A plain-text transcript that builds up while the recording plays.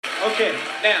Okay,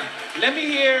 now let me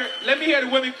hear the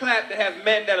women clap that have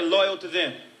men that are loyal to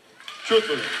them.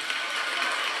 Truthfully.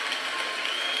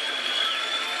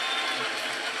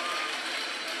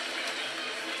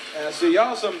 See,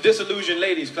 y'all some disillusioned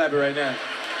ladies clapping right now.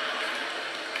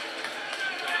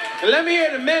 And let me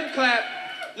hear the men clap.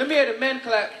 Let me hear the men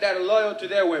clap that are loyal to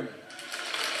their women.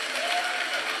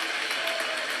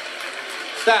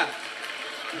 Stop.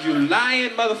 You lying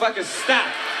motherfuckers, stop.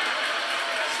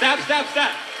 Stop.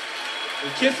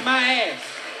 And kiss my ass.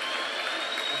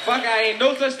 Fuck, I ain't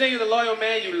no such thing as a loyal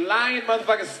man. You lying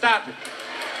motherfuckers, stop it.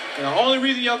 And the only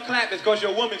reason you'll clap is because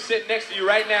your woman's sitting next to you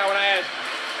right now when I ask you.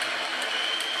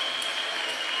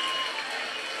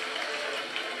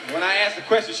 When I asked the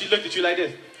question, she looked at you like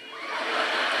this.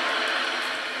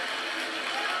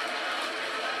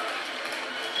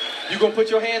 You gonna put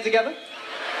your hands together?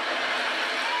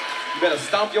 You better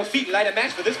stomp your feet and light a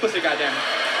match for this pussy, goddammit.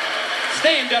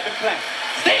 Stand up and clap.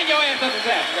 Stand your ass up and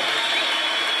clap.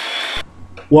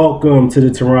 Welcome to the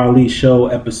Teron Lee Show,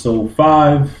 episode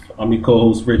 5. I'm your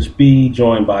co-host, Rich B,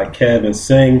 joined by Kev and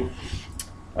Singh.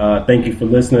 Thank you for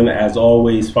listening. As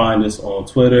always, find us on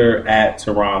Twitter at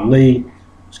Teron Lee.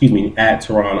 At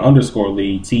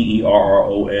Teron_Lee,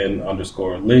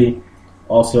 TERRON_Lee.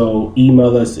 Also,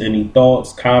 email us any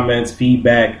thoughts, comments,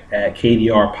 feedback at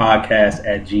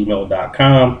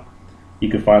kdrpodcast@gmail.com. You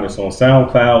can find us on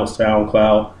SoundCloud,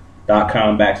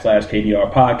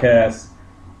 soundcloud.com/KDRpodcast.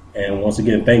 And once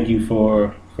again, thank you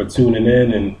for tuning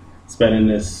in and spending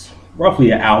this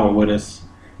roughly an hour with us.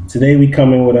 Today we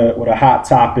come in with a hot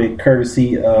topic,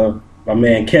 courtesy of my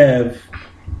man Kev.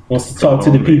 Wants to talk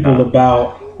to the people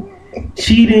about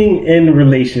cheating in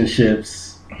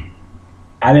relationships.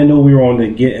 I didn't know we were on the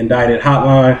Get Indicted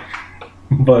hotline,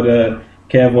 but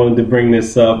Kev wanted to bring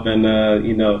this up and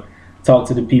talk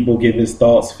to the people, give his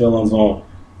thoughts, feelings on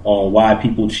why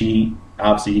people cheat.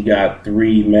 Obviously, you got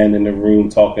 3 men in the room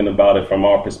talking about it from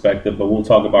our perspective, but we'll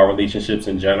talk about relationships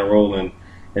in general and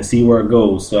see where it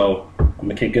goes. So I'm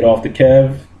gonna kick it off to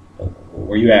Kev.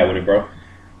 Where you at with it, bro?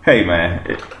 Hey, man,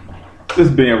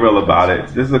 just being real about it.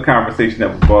 This is a conversation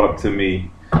that was brought up to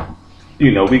me.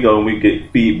 You know, we go and we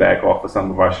get feedback off of some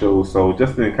of our shows. So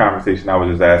just in the conversation, I was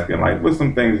just asking, like, what's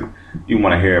some things you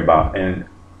want to hear about? And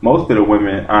most of the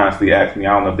women honestly asked me,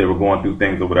 I don't know if they were going through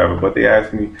things or whatever, but they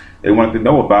asked me, they wanted to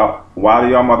know about why do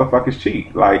y'all motherfuckers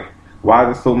cheat? Like, why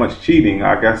is there so much cheating?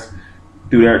 I guess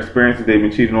through their experiences, they've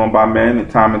been cheated on by men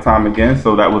and time again.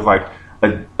 So that was like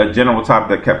a general topic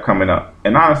that kept coming up.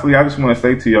 And honestly, I just want to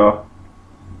say to y'all,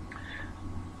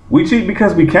 we cheat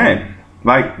because we can.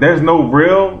 Like, there's no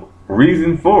real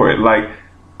reason for it. Like,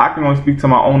 I can only speak to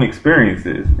my own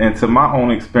experiences, and to my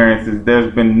own experiences,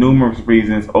 there's been numerous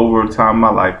reasons over time in my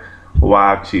life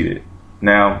why I've cheated.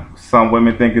 Now, some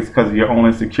women think it's because of your own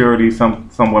insecurity. Some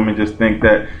women just think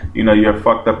that, you know, you're a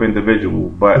fucked up individual.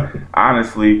 But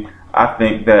honestly, I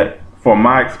think that for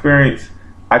my experience,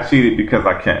 I cheated because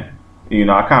I can. You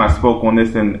know, I kind of spoke on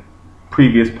this in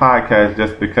previous podcasts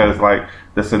just because, like,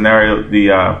 the scenarios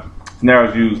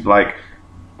used, like,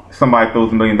 somebody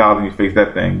throws $1 million in your face,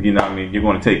 that thing, you know what I mean? You're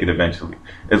going to take it eventually,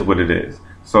 is what it is.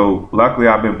 So luckily,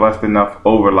 I've been blessed enough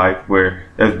over life where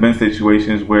there's been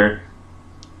situations where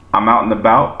I'm out and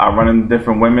about, I run into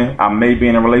different women, I may be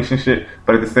in a relationship,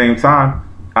 but at the same time,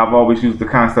 I've always used the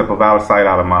concept of out of sight,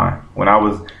 out of mind. When I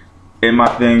was in my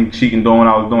thing, cheating, doing what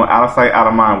I was doing, out of sight, out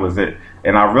of mind was it.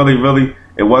 And I really,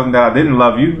 it wasn't that I didn't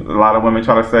love you. A lot of women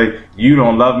try to say, you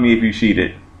don't love me if you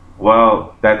cheated.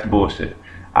 Well, that's bullshit.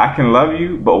 I can love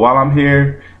you, but while I'm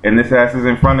here and this ass is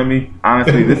in front of me,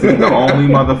 honestly, this is the only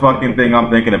motherfucking thing I'm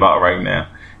thinking about right now.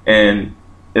 And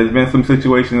there's been some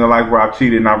situations in life where I've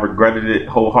cheated and I've regretted it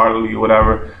wholeheartedly or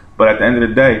whatever. But at the end of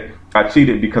the day, I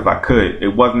cheated because I could. It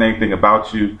wasn't anything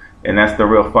about you, and that's the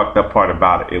real fucked up part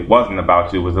about it. It wasn't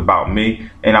about you. It was about me,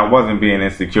 and I wasn't being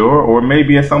insecure. Or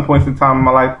maybe at some points in time in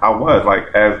my life, I was. Like,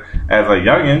 as a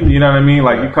youngin', you know what I mean?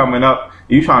 Like, you coming up,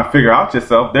 you trying to figure out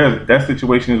yourself. There's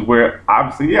situations where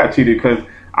obviously, yeah, I cheated because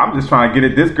I'm just trying to get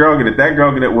at this girl, get at that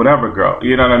girl, get at whatever girl.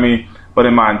 You know what I mean? But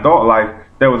in my adult life,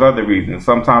 there was other reasons.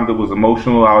 Sometimes it was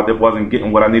emotional. I wasn't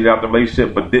getting what I needed out of the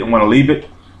relationship, but didn't want to leave it.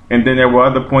 And then there were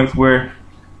other points where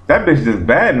that bitch is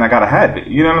bad and I gotta have it.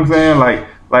 You know what I'm saying?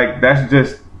 Like that's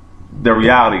just the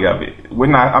reality of it.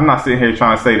 I'm not sitting here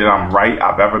trying to say that I'm right.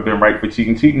 I've ever been right for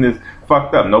cheating. Cheating is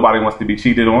fucked up. Nobody wants to be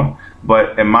cheated on.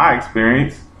 But in my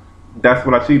experience, that's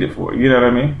what I cheated for. You know what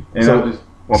I mean? And so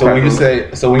when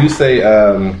you say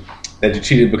that you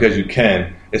cheated because you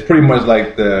can. It's pretty much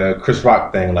like the Chris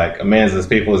Rock thing, like a man's as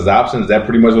faithful as his options. Is that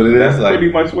pretty much what it is? That's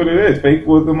pretty much what it is.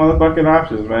 Faithful is the motherfucking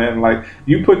options, man. Like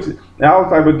I was the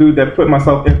type of dude that put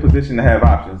myself in position to have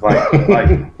options.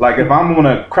 Like if I'm on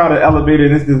a crowded elevator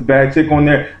and there's this bad chick on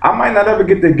there, I might not ever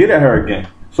get to get at her again.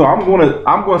 So I'm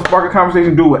gonna spark a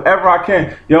conversation, do whatever I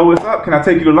can. Yo, what's up? Can I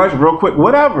take you to lunch real quick?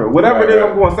 Whatever it is,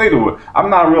 I'm gonna say to her. I'm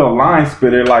not a real line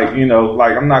spitter,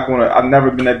 I've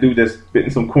never been that dude that's spitting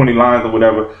some corny lines or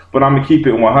whatever. But I'm gonna keep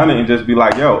it 100 and just be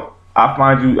like, yo, I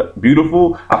find you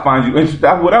beautiful. I find you interesting.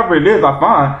 Whatever it is, I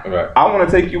find. Right. I want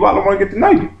to take you out. I want to get to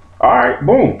know you. All right,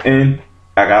 boom. And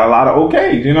I got a lot of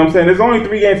okays. You know what I'm saying? There's only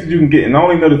 3 answers you can get, and I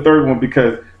only know the third one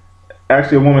because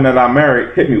actually a woman that I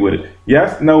married hit me with it.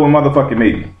 Yes, no, and motherfucking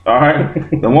maybe. All right?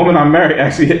 The woman I married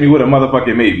actually hit me with a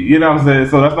motherfucking maybe. You know what I'm saying?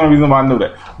 So that's the only reason why I know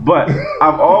that. But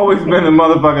I've always been a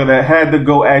motherfucker that had to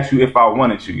go at you if I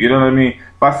wanted you. You know what I mean?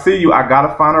 If I see you, I got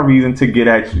to find a reason to get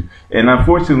at you. And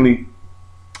unfortunately,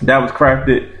 that was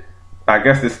crafted, I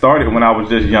guess it started when I was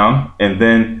just young, and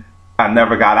then I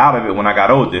never got out of it when I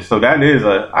got older. So that is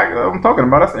I'm talking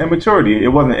about, that's an immaturity. It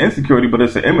wasn't insecurity, but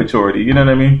it's an immaturity. You know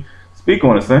what I mean? Speak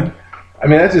on it, son. I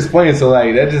mean, that's just funny. So,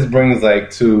 like, that just brings, like,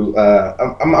 to,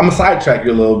 I'm going to sidetrack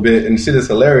you a little bit, and shit is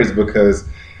hilarious because,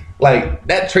 like,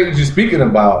 that trait that you're speaking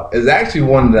about is actually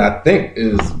one that I think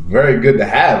is very good to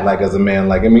have, like, as a man.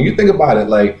 Like, I mean, you think about it,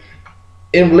 like,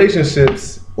 in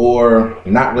relationships or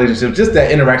not relationships, just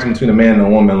that interaction between a man and a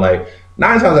woman, like,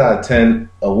 9 times out of 10,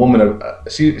 a woman,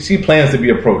 she plans to be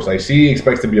approached. Like, she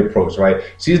expects to be approached, right?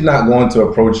 She's not going to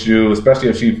approach you, especially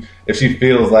if she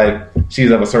feels like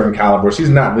she's of a certain caliber. She's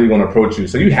not really going to approach you.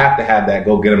 So you have to have that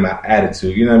go-get-em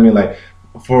attitude. You know what I mean? Like,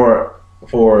 for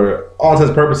all intents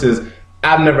and purposes,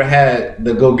 I've never had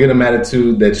the go-get-em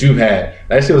attitude that you've had.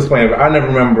 That shit was funny. But I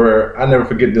never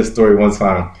forget this story one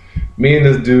time. Me and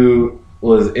this dude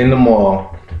was in the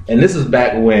mall. And this is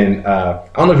back when, I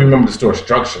don't know if you remember the store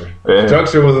Structure. Yeah.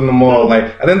 Structure was in the mall. Like,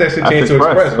 I think that shit changed to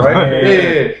Express, right?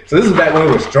 Yeah. So this is back when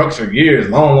it was Structure years,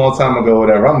 long time ago,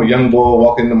 whatever. I'm a young boy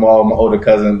walking in the mall with my older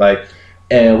cousin, like,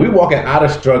 and we walking out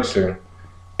of Structure,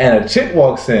 and a chick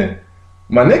walks in.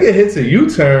 My nigga hits a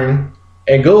U-turn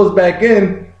and goes back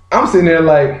in. I'm sitting there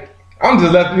like, I'm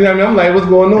just left, you know what I mean? I'm like, what's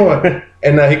going on?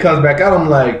 And he comes back out. I'm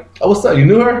like, oh, what's up? You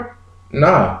knew her?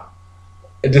 Nah.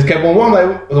 It just kept on going.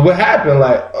 Like, what happened?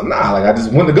 Like, oh, nah, like, I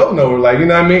just went to go nowhere. Like, you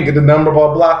know what I mean? Get the number,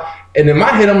 blah, blah. And in my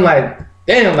head, I'm like,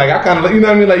 damn, like, I kind of, you know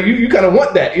what I mean? Like, you kind of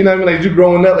want that. You know what I mean? Like, you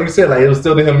growing up, like you said, like, it was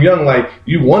still to him young. Like,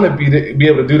 you want to be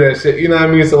able to do that shit. You know what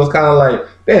I mean? So it's kind of like,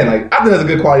 damn, like, I think that's a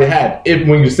good quality to have. If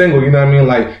when you're single, you know what I mean?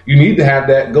 Like, you need to have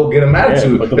that go-get-em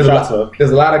attitude. Yeah, there's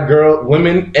a lot of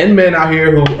women and men out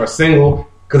here who are single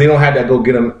because they don't have that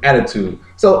go-get-em attitude.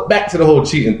 So back to the whole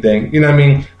cheating thing. You know what I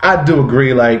mean? I do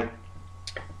agree, like,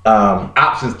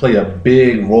 options play a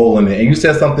big role in it. And you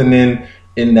said something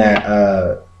in that,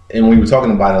 and when we were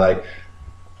talking about it, like,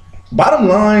 bottom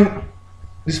line,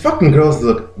 these fucking girls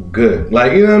look good.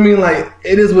 Like, you know what I mean? Like,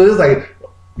 it is what it is. Like,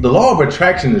 the law of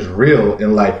attraction is real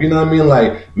in life. You know what I mean?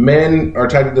 Like, men are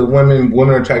attracted to women,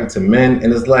 women are attracted to men,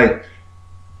 and it's like,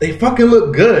 they fucking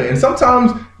look good. And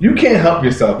sometimes you can't help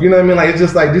yourself. You know what I mean? Like, it's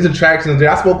just like these attractions.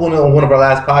 I spoke on one of our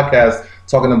last podcasts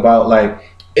talking about,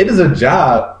 like, it is a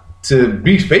job to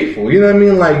be faithful. You know what I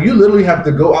mean? Like, you literally have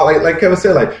to go out, like Kevin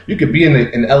said, like, you could be in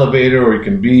an elevator, or you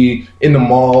can be in the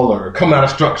mall, or come out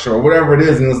of Structure, or whatever it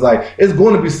is, and it's like, it's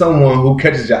going to be someone who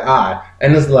catches your eye.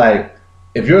 And it's like,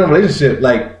 if you're in a relationship,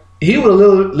 like, he would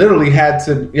have literally had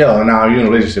to, nah, you're in a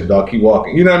relationship, dog, keep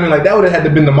walking. You know what I mean? Like, that would have had to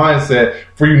been the mindset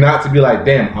for you not to be like,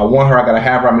 damn, I want her, I gotta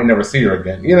have her, I may never see her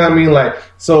again. You know what I mean? Like,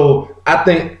 so I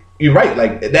think you're right.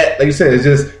 Like, that, like you said, it's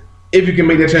just, if you can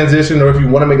make that transition, or if you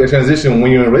want to make that transition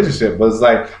when you're in a relationship. But it's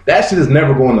like, that shit is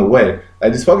never going away.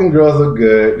 Like, these fucking girls look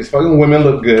good, these fucking women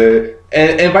look good,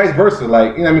 and vice versa.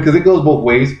 Like, you know what I mean? Because it goes both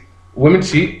ways. Women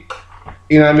cheat,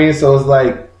 you know what I mean? So it's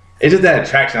like, it's just that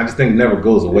attraction, I just think, never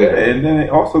goes away. Yeah, and then it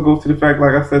also goes to the fact,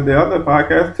 like I said, the other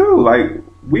podcast too, like,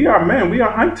 we are men, we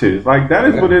are hunters. Like, that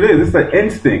is what it is. It's an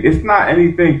instinct. It's not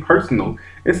anything personal.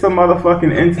 It's a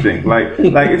motherfucking instinct. Like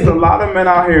it's a lot of men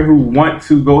out here who want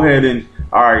to go ahead and,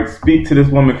 all right, speak to this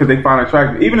woman because they find her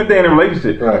attractive, even if they're in a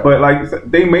relationship. Right. But, like,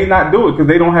 they may not do it because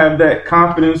they don't have that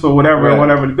confidence or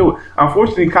whatever to do it.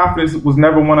 Unfortunately, confidence was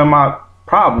never one of my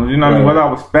problems. You know what I mean? Whether I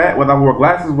was fat, whether I wore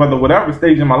glasses, whatever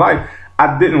stage in my life,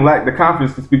 I didn't lack the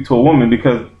confidence to speak to a woman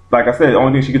because, like I said, the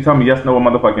only thing she could tell me yes, no, or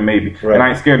motherfucking maybe. Right. And I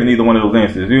ain't scared of neither one of those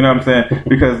answers. You know what I'm saying?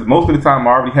 Because most of the time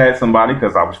I already had somebody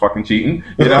because I was fucking cheating.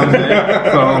 You know what I'm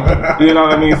saying? So, you know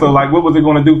what I mean? So, like, what was it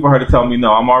going to do for her to tell me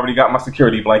no? I'm already got my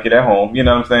security blanket at home. You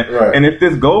know what I'm saying? Right. And if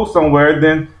this goes somewhere,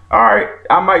 then all right,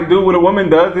 I might do what a woman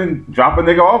does and drop a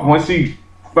nigga off once she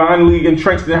finally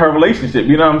entrenched in her relationship.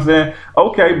 You know what I'm saying?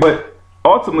 Okay, but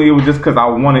ultimately it was just because I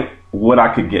wanted what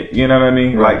I could get. You know what I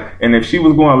mean? Right. Like, and if she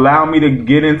was going to allow me to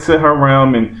get into her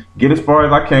realm and get as far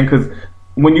as I can, because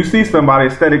when you see somebody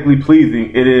aesthetically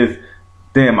pleasing, it is,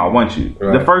 damn, I want you.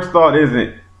 Right. The first thought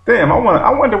isn't, damn,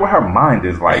 I wonder what her mind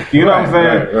is like. You know what I'm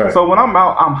saying? Right. So when I'm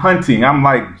out, I'm hunting. I'm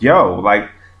like, yo, like,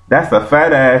 that's a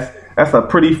fat ass. That's a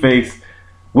pretty face.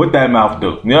 What that mouth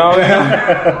do? You know what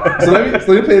I mean? So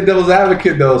let me play the devil's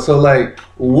advocate though. So like,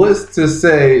 what's to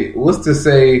say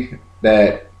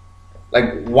that,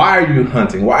 like, why are you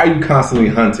hunting? Why are you constantly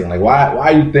hunting? Like,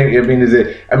 why you think? I mean, is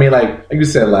it? I mean, like you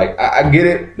said, like I get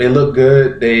it. They look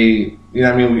good. They, you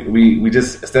know what I mean? We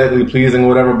just aesthetically pleasing or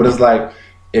whatever. But it's like,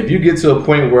 if you get to a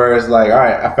point where it's like, all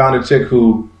right, I found a chick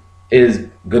who is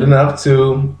good enough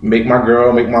to make my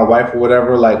girl, make my wife or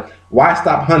whatever, like, why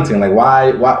stop hunting? Like,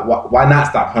 why not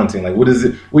stop hunting? Like, what is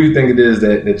it? What do you think it is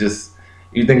that just,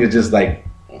 you think it's just like,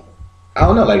 I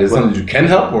don't know, like, it's something that you can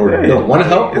help or you don't want to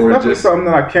help? It's Or definitely just something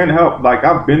that I can help. Like,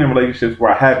 I've been in relationships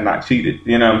where I have not cheated.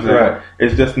 You know what I'm saying? Right.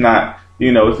 It's just not,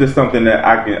 it's just something that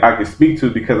I can speak to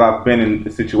because I've been in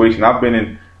the situation. I've been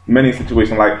in many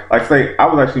situations. Like say, I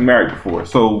was actually married before.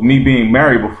 So me being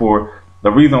married before,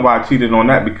 the reason why I cheated on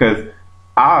that because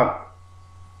I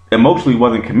emotionally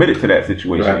wasn't committed to that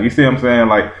situation. Right. You see what I'm saying?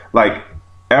 Like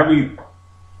every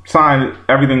sign,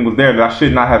 everything was there that I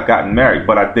should not have gotten married,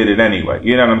 but I did it anyway.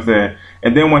 You know what I'm saying?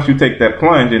 And then once you take that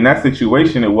plunge in that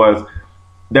situation,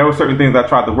 there were certain things I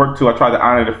tried to work to. I tried to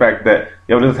honor the fact that,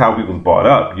 this is how we was brought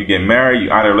up. You get married,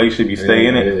 you honor a relationship, you stay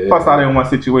in it. Plus, I didn't want a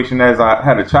situation as I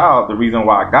had a child, the reason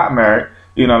why I got married,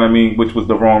 you know what I mean, which was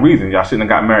the wrong reason. Y'all shouldn't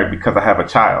have got married because I have a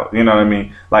child. You know what I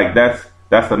mean? Like, that's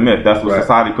a myth. That's what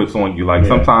society puts on you. Like,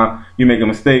 sometimes you make a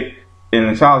mistake,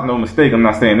 and the child's no mistake. I'm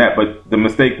not saying that, but the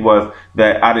mistake was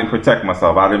that I didn't protect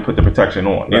myself. I didn't put the protection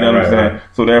on. You know what I'm saying? Right.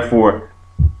 So therefore,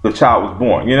 the child was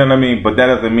born. You know what I mean? But that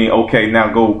doesn't mean, okay,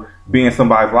 now go be in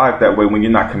somebody's life that way when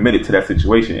you're not committed to that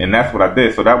situation. And that's what I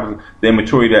did. So that was the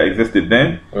immaturity that existed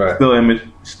then. Right.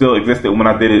 Still existed when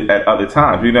I did it at other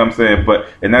times. You know what I'm saying? But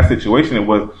in that situation, it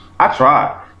was, I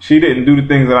tried. She didn't do the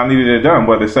things that I needed to done,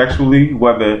 whether sexually,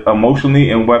 whether emotionally,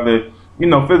 and whether,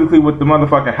 physically with the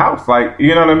motherfucking house. Like,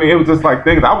 you know what I mean? It was just like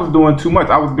things I was doing too much.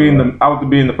 I was being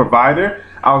the provider.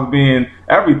 I was being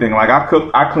everything. Like, I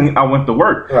cooked, I cleaned, I went to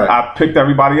work. Right. I picked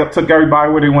everybody up, took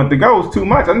everybody where they wanted to go. It was too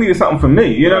much. I needed something for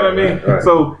me. You know what I mean? Right.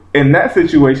 So in that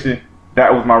situation,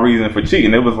 that was my reason for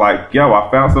cheating. It was like,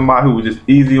 I found somebody who was just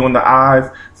easy on the eyes,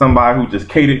 somebody who just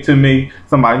catered to me,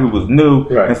 somebody who was new,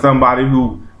 and somebody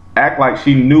who act like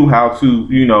she knew how to,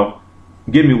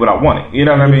 give me what I wanted. You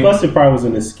know what I mean? Plus, it probably was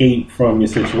an escape from your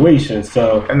situation.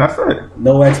 So, and that's it.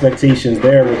 No expectations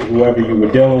there with whoever you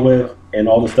were dealing with, and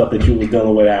all the stuff that you was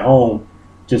dealing with at home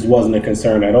just wasn't a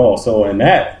concern at all. So, in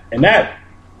that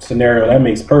scenario, that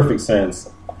makes perfect sense.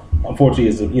 Unfortunately,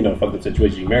 it's a fucked up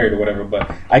situation, you married or whatever.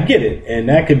 But I get it, and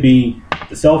that could be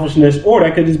the selfishness, or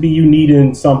that could just be you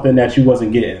needing something that you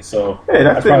wasn't getting. So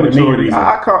that's immaturity.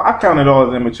 I count it all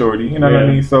as immaturity. You know what I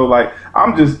mean? So like,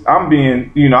 I'm just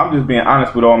being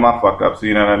honest with all my fuck ups.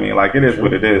 You know what I mean? Like, it is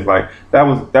what it is. Like, that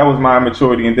was my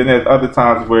immaturity. And then there's other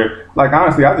times where, like,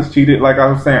 honestly, I just cheated. Like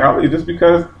I was saying earlier, just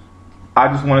because I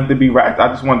just wanted to be racked. I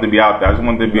just wanted to be out there. I just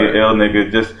wanted to be an ill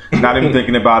nigga. Just not even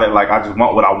thinking about it. Like, I just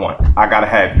want what I want. I gotta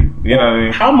have you. You know what I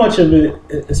mean? How much of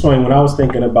it's funny, when I was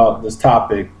thinking about this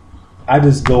topic, I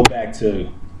just go back to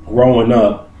growing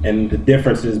up and the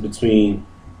differences between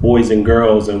boys and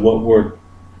girls and what we're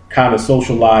kind of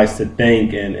socialized to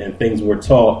think and things we're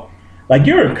taught. Like,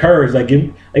 you're encouraged. Like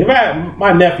if I had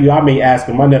my nephew, I may ask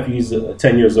him, my nephew's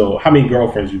 10 years old, how many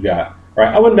girlfriends you got?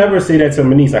 Right? I would never say that to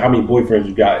my niece, like, how many boyfriends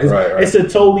you got? It's a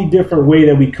totally different way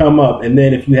that we come up. And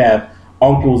then if you have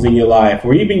uncles in your life,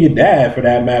 or even your dad for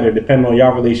that matter, depending on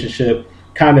your relationship,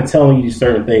 kind of telling you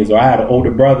certain things. Or I had an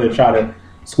older brother try to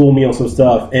school me on some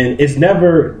stuff, and it's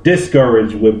never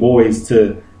discouraged with boys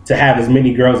to have as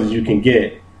many girls as you can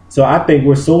get. So I think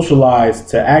we're socialized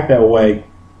to act that way.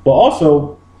 But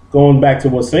also, going back to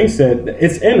what Saint said,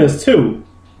 it's in us too.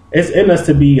 It's in us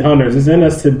to be hunters. It's in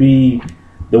us to be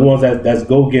the ones that's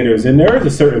go-getters. And there is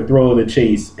a certain thrill of the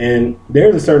chase, and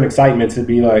there's a certain excitement to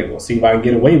be like, well, see if I can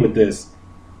get away with this.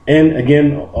 And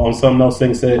again, on something else,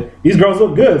 Saint said, these girls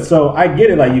look good. So I get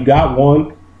it. Like, you got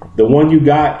one. The one you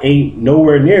got ain't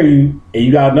nowhere near you, and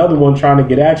you got another one trying to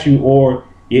get at you, or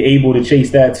you're able to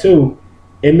chase that too.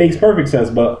 It makes perfect sense.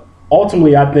 But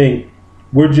ultimately, I think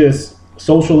we're just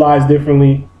socialized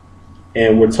differently,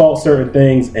 and we're taught certain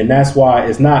things, and that's why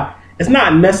it's not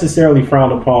necessarily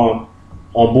frowned upon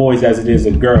on boys as it is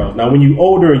on girls. Now, when you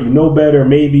older and you know better,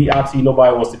 maybe obviously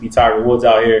nobody wants to be Tiger Woods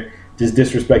out here just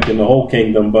disrespecting the whole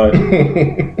kingdom, but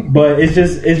but it's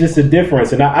just a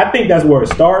difference, and I think that's where it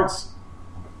starts.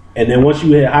 And then once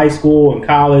you hit high school and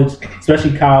college,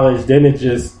 especially college, then it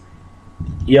just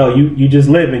you just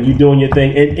living, you doing your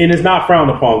thing, and it's not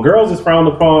frowned upon. Girls is frowned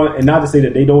upon, and not to say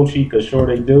that they don't cheat, because sure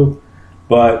they do,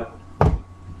 but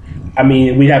I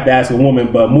mean we have to ask a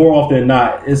woman, but more often than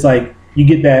not, it's like. You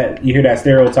hear that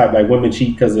stereotype like women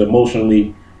cheat because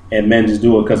emotionally and men just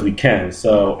do it because we can.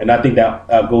 So, and I think that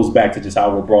goes back to just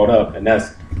how we're brought up, and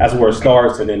that's where it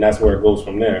starts, and then that's where it goes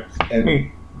from there.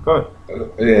 And go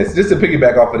ahead. Yes, just to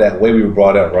piggyback off of that way we were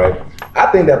brought up, right?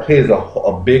 I think that plays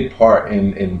a big part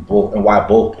in both and why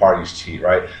both parties cheat,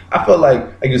 right? I feel like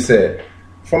you said,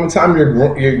 from the time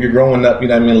you're growing up, you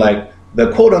know what I mean, like the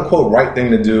quote unquote right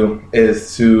thing to do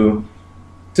is to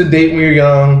date when you're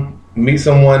young. Meet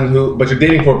someone but you're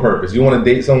dating for a purpose. You want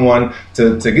to date someone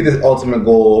to get this ultimate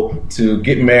goal, to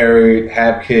get married,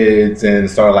 have kids, and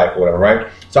start life or whatever, right?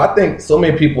 So I think so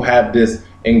many people have this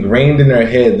ingrained in their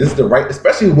head. This is the right,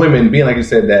 especially women, being like you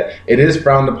said, that it is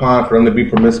frowned upon for them to be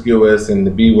promiscuous and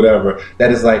to be whatever.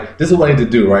 That is like, this is what I need to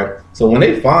do, right? So when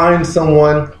they find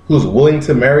someone who's willing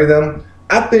to marry them,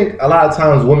 I think a lot of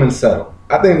times women settle.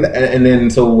 I think, and then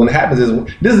so when it happens is,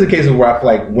 this is the case where I feel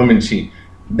like women cheat.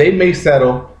 They may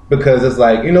settle, because it's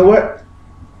like, you know what?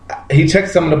 He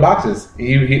checks some of the boxes.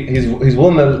 He's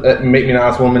willing to make me an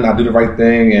honest woman. I do the right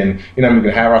thing, and we can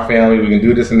have our family. We can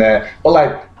do this and that. But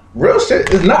like, real shit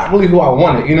is not really who I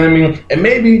wanted. You know what I mean? And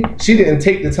maybe she didn't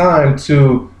take the time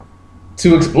to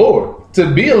explore,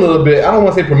 to be a little bit. I don't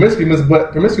want to say promiscuous,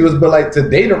 but like to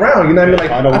date around. You know what I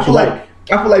mean? Like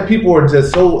I feel like people are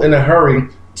just so in a hurry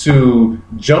to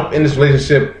jump in this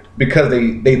relationship because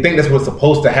they think that's what's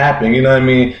supposed to happen, you know what I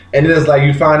mean? And then it's like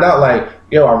you find out like,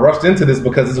 yo, I rushed into this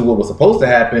because this is what was supposed to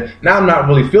happen. Now I'm not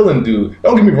really feeling dude.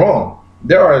 Don't get me wrong.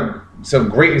 There are some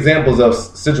great examples of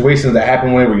situations that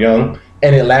happened when they were young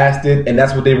and it lasted and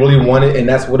that's what they really wanted and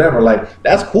that's whatever. Like,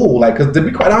 that's cool. Like, because to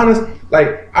be quite honest,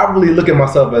 like, I really look at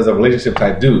myself as a relationship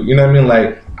type dude. You know what I mean?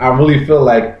 Like, I really feel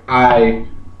like I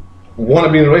want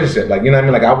to be in a relationship, like, you know what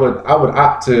I mean? Like, I would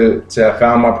opt to have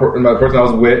found my person I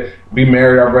was with, be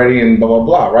married already, and blah blah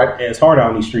blah, right? Yeah, it's hard out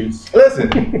on these streets.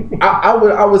 Listen, I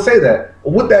would say that.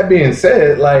 With that being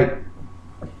said, like,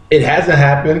 it hasn't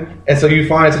happened, and so you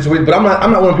find a situation. But I'm not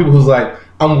one of the people who's like,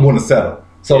 I'm going to settle.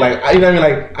 So like, you know what I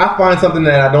mean? Like, I find something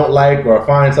that I don't like, or I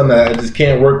find something that I just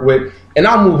can't work with, and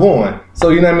I'll move on. So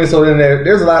you know what I mean? So then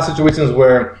there's a lot of situations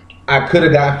where I could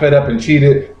have gotten fed up and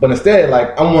cheated, but instead,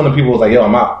 like, I'm one of the people who's like, yo,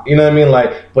 I'm out. You know what I mean?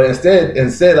 Like, but instead,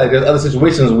 like, there's other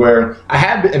situations where I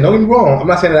have been, and don't get me wrong, I'm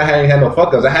not saying that I hadn't had no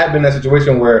fuck ups. I have been in that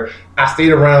situation where I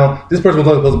stayed around. This person was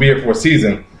only supposed to be here for a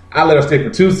season. I let her stay for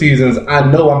 2 seasons. I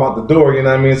know I'm out the door, you know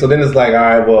what I mean? So then it's like, all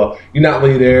right, well, you're not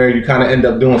really there. You kind of end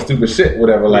up doing stupid shit,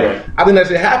 whatever. Like, yeah. I think that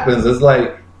shit happens. It's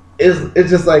like, it's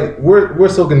just like we're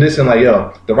so conditioned, like,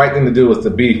 yo, the right thing to do is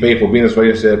to be faithful, be in this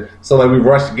relationship. So like we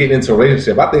rush getting into a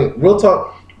relationship. I think, real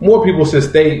talk, more people should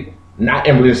stay not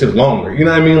in relationships longer. You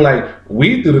know what I mean? Like,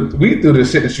 we do the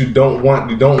shit that you don't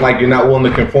want, you don't like, you're not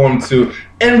willing to conform to,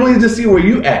 and really just see where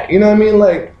you at. You know what I mean?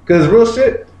 Like, because real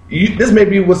shit, this may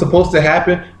be what's supposed to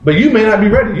happen, but you may not be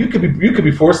ready. You could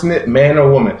be forcing it, man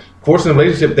or woman, forcing a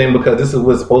relationship thing because this is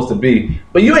what it's supposed to be,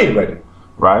 but you ain't ready.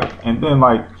 Right, and then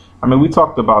like, I mean, we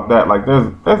talked about that. Like,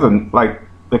 there's a, like,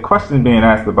 the question being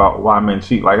asked about why men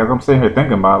cheat. Like, as I'm sitting here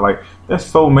thinking about it, like, there's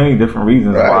so many different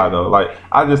reasons why, though. Like,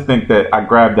 I just think that I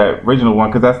grabbed that original one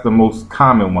because that's the most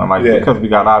common one. Like, because we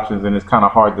got options and it's kind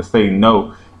of hard to say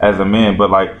no as a man.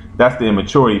 But, like, that's the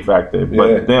immaturity factor.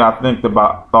 But then I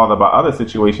thought about other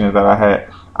situations that I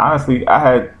had. Honestly, I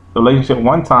had a relationship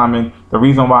one time, and the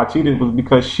reason why I cheated was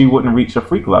because she wouldn't reach a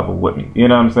freak level with me. You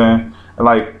know what I'm saying?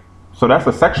 Like, so that's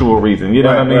a sexual reason, you know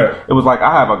what I mean? Right. It was like,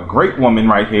 I have a great woman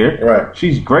right here. Right.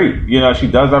 She's great. You know, she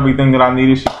does everything that I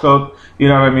needed. She cooked, you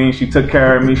know what I mean? She took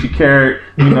care of me. She cared,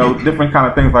 you know, different kind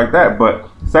of things like that. But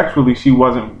sexually, she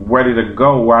wasn't ready to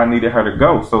go where I needed her to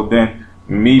go. So then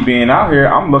me being out here,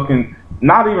 I'm looking,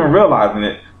 not even realizing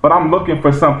it, but I'm looking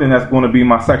for something that's going to be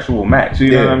my sexual match.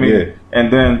 You know what I mean? Yeah.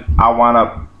 And then I wound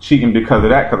up cheating because of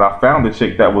that, because I found a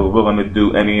chick that was willing to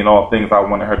do any and all things I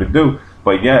wanted her to do.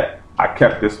 But yet, I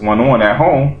kept this one on at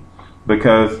home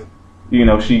because, you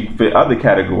know, she fit other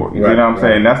categories. You know what I'm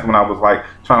saying? That's when I was like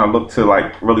trying to look to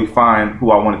like really find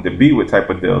who I wanted to be with type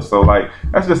of deal. So like,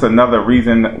 that's just another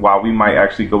reason why we might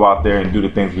actually go out there and do the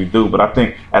things we do. But I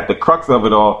think at the crux of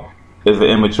it all is the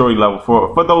immaturity level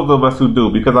for those of us who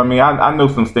do. Because I mean, I know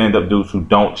some stand-up dudes who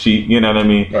don't cheat. You know what I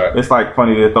mean? Right. It's like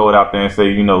funny to throw it out there and say,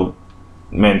 you know,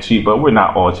 men cheat, but we're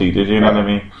not all cheaters. You know what I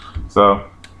mean? So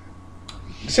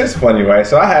it's just funny, right?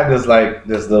 So I had this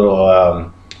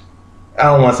little I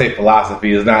don't want to say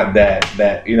philosophy. It's not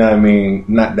that you know what I mean,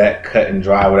 not that cut and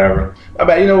dry, whatever. But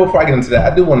before I get into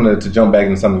that, I do want to jump back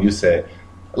into something you said.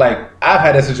 Like, I've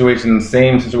had that situation,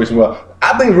 same situation. Well,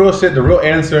 I think real shit, the real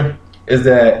answer is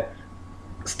that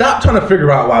stop trying to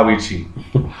figure out why we cheat.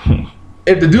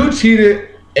 If the dude cheated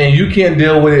and you can't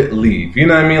deal with it, leave. You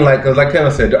know what I mean? Like, because like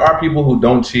Kevin said, there are people who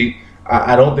don't cheat.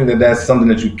 I don't think that that's something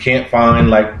that you can't find.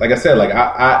 Like I said, like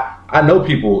I know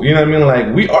people, you know what I mean?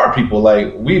 Like, we are people.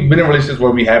 Like, we've been in relationships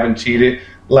where we haven't cheated.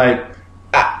 Like,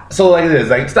 so like it is.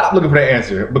 Like, stop looking for that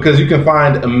answer because you can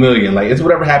find a million. Like, it's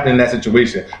whatever happened in that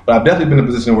situation. But I've definitely been in a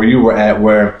position where you were at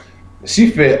where she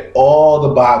fit all the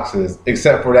boxes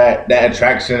except for that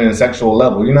attraction and sexual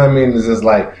level. You know what I mean? It's just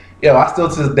like, I still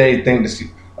to this day think that she,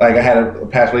 like, I had a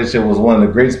past relationship was one of the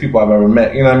greatest people I've ever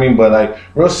met. You know what I mean? But like,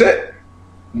 real shit,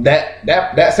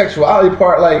 that sexuality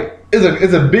part, like,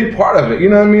 is a big part of it. You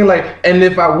know what I mean? Like, and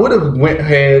if I would have went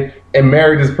ahead and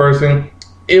married this person,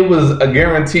 it was a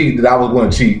guarantee that I was going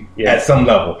to cheat at some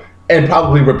level and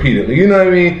probably repeatedly. You know what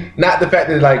I mean? Not the fact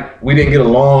that, like, we didn't get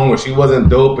along or she wasn't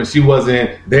dope and she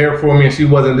wasn't there for me and she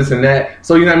wasn't this and that.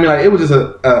 So, you know what I mean? Like, it was just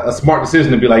a smart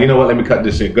decision to be like, you know what? Let me cut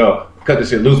this shit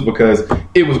loose because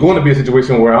it was going to be a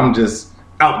situation where I'm just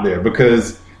out there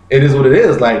because it is what it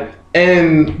is. Like,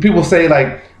 and people say,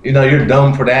 like, you know, you're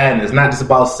dumb for that and it's not just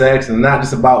about sex and not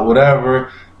just about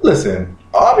whatever. Listen,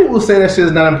 all people say that shit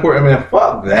is not important, man.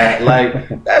 Fuck that.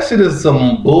 Like, that shit is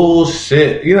some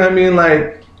bullshit. You know what I mean?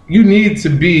 Like, you need to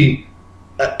be,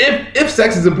 if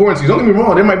sex is important to you, don't get me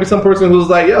wrong, there might be some person who's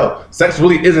like, yo, sex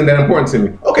really isn't that important to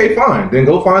me. Okay, fine. Then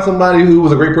go find somebody who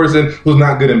was a great person who's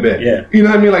not good in bed. Yeah. You know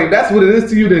what I mean? Like, that's what it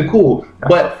is to you, then cool.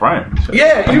 But friend.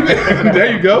 Yeah,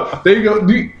 there you go.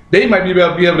 They might be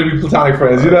able to be platonic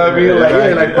friends. You know what I mean?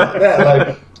 Like, like, fuck that.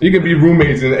 Like, you can be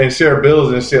roommates and share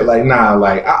bills and shit. Like, nah,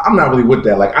 like, I'm not really with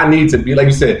that. Like, I need to be, like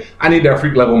you said, I need that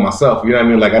freak level myself. You know what I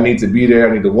mean? Like, I need to be there.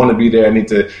 I need to want to be there. I need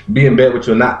to be in bed with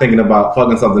you and not thinking about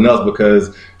fucking something else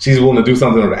because she's willing to do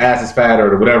something or the ass is fat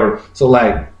or whatever. So,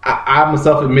 like, I'm a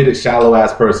self-admitted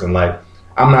shallow-ass person. Like,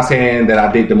 I'm not saying that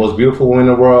I date the most beautiful woman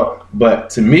in the world,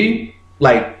 but to me,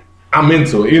 like, I'm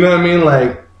into it. You know what I mean?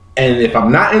 Like, and if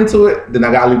I'm not into it, then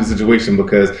I gotta leave the situation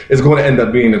because it's going to end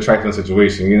up being a trifling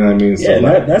situation. You know what I mean? Yeah,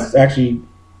 so that's actually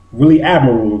really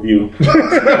admirable of you.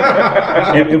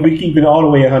 if we keep it all the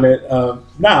way 100.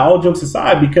 All jokes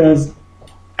aside, because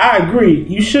I agree,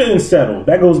 you shouldn't settle.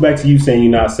 That goes back to you saying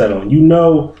you're not settling. You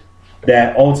know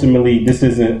that ultimately this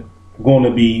isn't going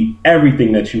to be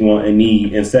everything that you want and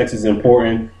need, and sex is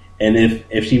important. And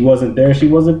if she wasn't there, she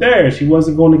wasn't there. She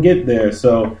wasn't going to get there.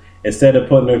 So instead of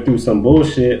putting her through some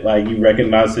bullshit, like, you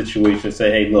recognize the situation,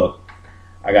 say, hey, look,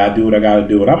 I gotta do what I gotta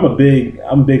do. And I'm a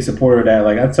big supporter of that.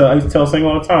 Like, I used to tell Sang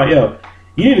all the time, yo,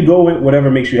 you need to go with whatever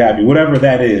makes you happy, whatever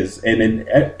that is. And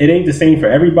it ain't the same for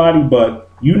everybody, but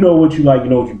you know what you like, you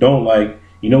know what you don't like,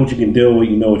 you know what you can deal with,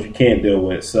 you know what you can't deal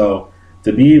with. So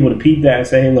to be able to peep that and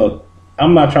say, hey, look,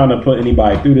 I'm not trying to put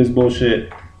anybody through this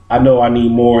bullshit. I know I need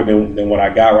more than what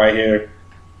I got right here.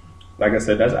 Like I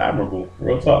said, that's admirable.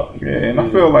 Real talk. Yeah, and I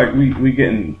feel like we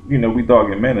getting, we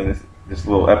dogging men in this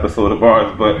little episode of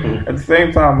ours, but at the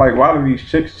same time, like, why do these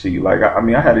chicks cheat? Like, I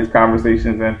mean, I had these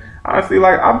conversations, and honestly,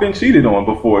 like, I've been cheated on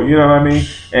before, you know what I mean?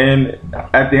 And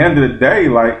at the end of the day,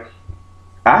 like,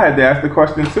 I had to ask the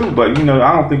question too, but, I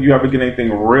don't think you ever get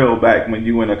anything real back when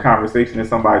you in a conversation and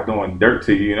somebody doing dirt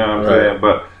to you know what I'm saying?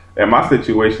 But in my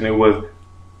situation, it was,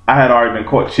 I had already been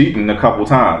caught cheating a couple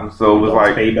times, so it was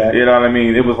like, payback. You know what I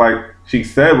mean? It was like she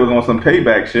said was on some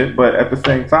payback shit, but at the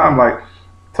same time, like,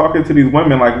 talking to these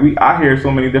women, like, I hear so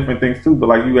many different things too, but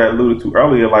like you had alluded to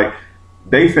earlier, like,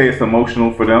 they say it's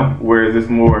emotional for them, whereas it's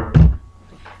more,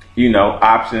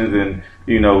 options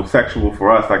and, sexual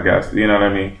for us, I guess, you know what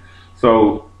I mean?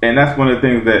 So, and that's one of the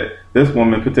things that this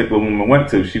particular woman went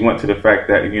to. She went to the fact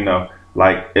that,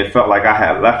 like, it felt like I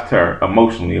had left her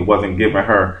emotionally. It wasn't giving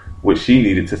her what she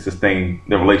needed to sustain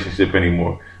the relationship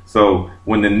anymore. So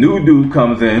when the new dude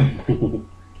comes in,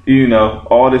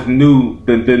 all this new,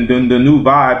 the new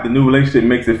vibe, the new relationship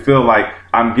makes it feel like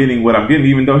I'm getting what I'm getting,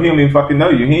 even though he don't even fucking know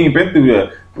you. He ain't been through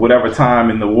the whatever time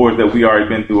in the wars that we already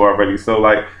been through already. So,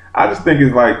 like, I just think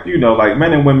it's like, like,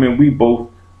 men and women, we both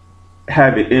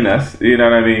have it in us, you know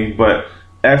what I mean? But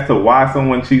as to why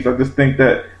someone cheats, I just think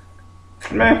that,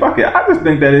 man, fuck it. I just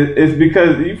think that it's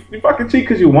because you fucking cheat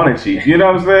because you want to cheat. You know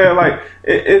what I'm saying? Like,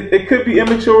 it could be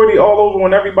immaturity all over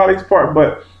on everybody's part,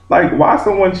 but, like, why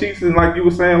someone cheats and, like you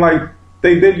were saying, like,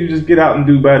 they did, you just get out and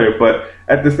do better. But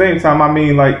at the same time, I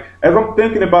mean, like, as I'm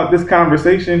thinking about this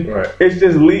conversation, right, it's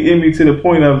just leading me to the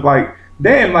point of, like,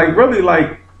 damn, like really,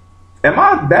 like, am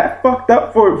I that fucked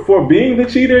up for being the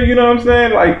cheater? You know what I'm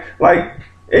saying? Like,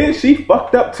 is she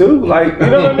fucked up too? Like, you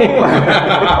know what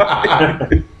I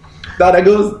mean? No,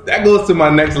 that goes to my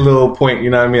next little point. You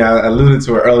know what I mean? I alluded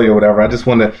to it earlier or whatever. I just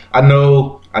want to. I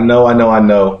know. I'm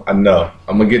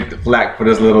gonna get the flack for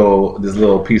this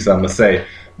little piece I'm gonna say,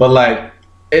 but like,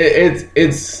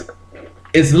 it's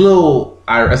a little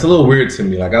weird to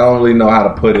me. Like, I don't really know how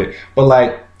to put it, but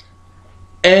like,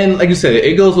 and like you said,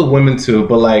 it goes with women too,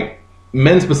 but like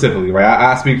men specifically, right?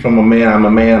 I speak from a man. I'm a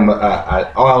man. All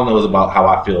I know is about how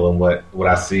I feel and what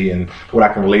I see and what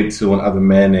I can relate to in other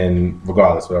men, and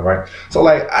regardless, whatever, right? So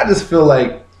like, I just feel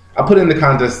like I put it in the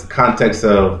context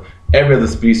of every other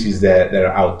species that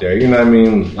are out there. You know what I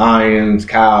mean? Lions,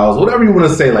 cows, whatever you want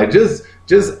to say. Like, just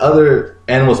other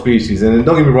animal species. And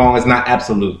don't get me wrong, it's not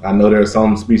absolute. I know there are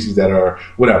some species that are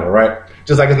whatever, right?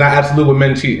 Just like it's not absolute with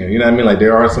men cheating. You know what I mean? Like,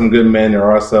 there are some good men.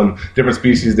 There are some different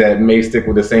species that may stick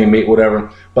with the same mate, whatever.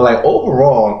 But like,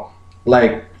 overall,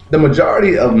 like, the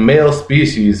majority of male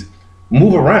species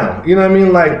move around. You know what I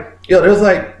mean? Like,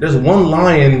 there's one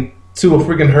lion to a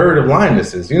freaking herd of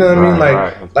lionesses. You know what I mean?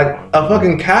 Like a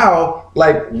fucking cow,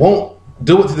 like, won't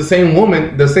do it to the same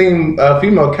woman, the same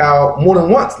female cow more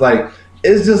than once. Like,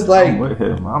 it's just like, I'm with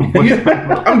him.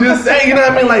 I'm just saying, you know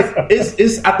what I mean? Like,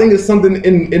 I think it's something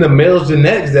in a male's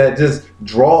genetics that just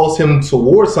draws him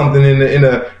towards something in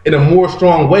a more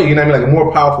strong way. You know what I mean? Like, a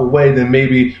more powerful way than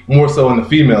maybe more so in the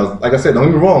females. Like I said, don't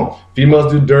get me wrong.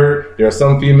 Females do dirt. There are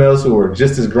some females who are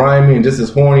just as grimy and just as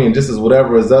horny and just as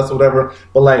whatever as us, whatever.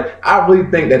 But like, I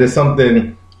really think that it's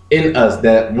something in us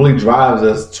that really drives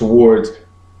us towards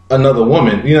another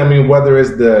woman. You know what I mean? Whether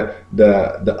it's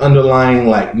the underlying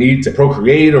like need to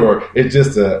procreate, or it's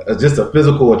just a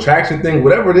physical attraction thing,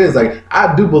 whatever it is. Like,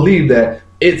 I do believe that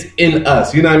it's in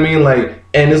us. You know what I mean? Like,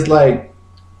 and it's like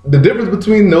the difference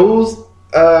between those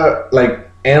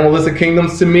like animalistic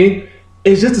kingdoms to me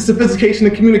is just the sophistication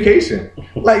of communication.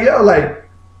 Like, like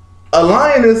a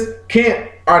lioness can't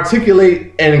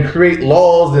articulate and create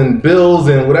laws and bills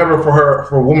and whatever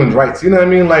for women's rights. You know what I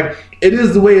mean? Like, it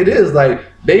is the way it is. Like,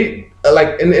 they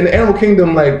like in the animal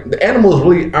kingdom, like, the animals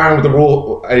really iron with the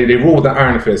rule. They rule with the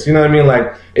iron fist. You know what I mean?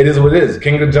 Like, it is what it is.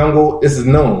 King of the jungle. This is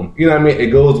known. You know what I mean?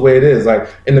 It goes the way it is. Like,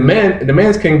 in the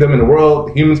man's kingdom, in the world,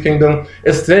 the human's kingdom,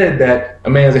 it's said that a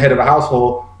man's the head of a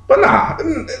household. But nah,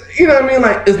 you know what I mean?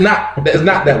 Like, it's not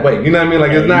that way. You know what I mean?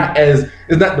 Like, it's not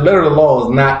the letter of the law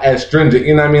is not as stringent.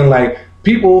 You know what I mean? Like,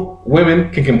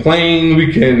 women can complain,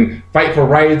 we can fight for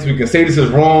rights, we can say this is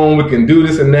wrong, we can do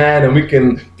this and that, and we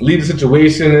can lead the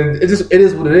situation, and it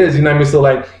is what it is, you know what I mean? So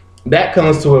like, that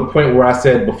comes to a point where I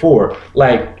said before,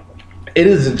 like, it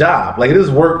is a job, like, it is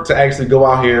work to actually go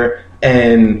out here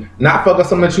and not fuck up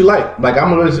something that you like. Like,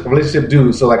 I'm a relationship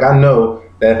dude, so like, I know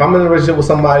that if I'm in a relationship with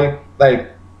somebody, like,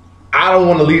 I don't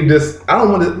want to leave this,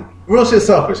 real shit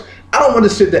selfish, I don't want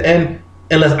this shit to end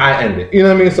unless I end it. You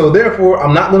know what I mean? So therefore,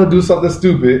 I'm not going to do something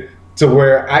stupid to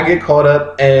where I get caught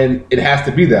up and it has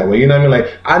to be that way. You know what I mean?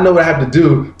 Like, I know what I have to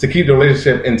do to keep the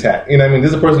relationship intact. You know what I mean?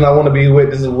 This is a person I want to be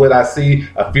with. This is what I see,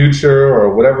 a future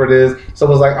or whatever it is.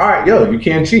 So it's like, all right, yo, you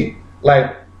can't cheat.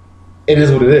 Like, it is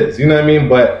what it is. You know what I mean?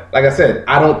 But like I said,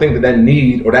 I don't think that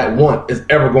need or that want is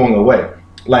ever going away.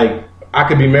 Like, I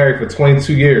could be married for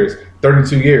 22 years,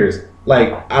 32 years.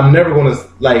 Like, I'm never going to,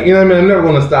 like, you know what I mean? I'm never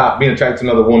going to stop being attracted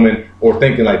to another woman or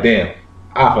thinking like, damn,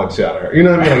 I'll fuck the shit out of her. You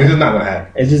know what I mean? Like, it's just not going to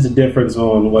happen. It's just a difference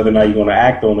on whether or not you're going to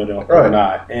act on it or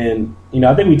not. And, you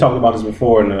know, I think we talked about this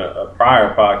before in a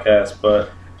prior podcast,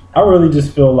 but I really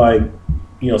just feel like,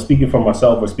 you know, speaking for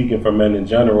myself or speaking for men in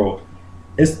general,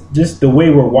 it's just the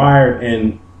way we're wired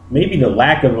and maybe the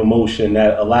lack of emotion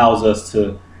that allows us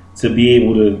to be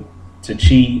able to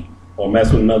cheat or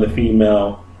mess with another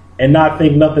female and not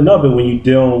think nothing of it when you're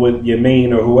dealing with your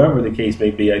main or whoever the case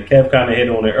may be. Like Kev kind of hit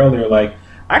on it earlier, like,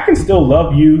 I can still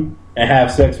love you and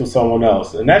have sex with someone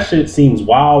else. And that shit seems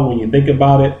wild when you think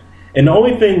about it. And the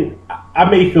only thing, I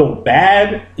may feel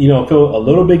bad, you know, feel a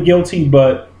little bit guilty,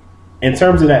 but in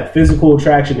terms of that physical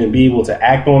attraction and be able to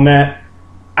act on that,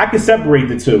 I can separate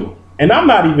the two. And I'm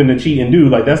not even a cheating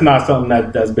dude. Like, that's not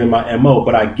something that's been my MO,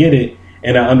 but I get it.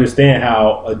 And I understand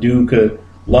how a dude could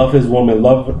love his woman,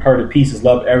 love her to pieces,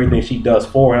 love everything she does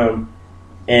for him,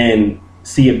 and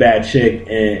see a bad chick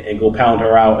and go pound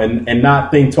her out and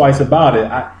not think twice about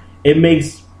it. It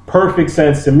makes perfect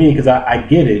sense to me because I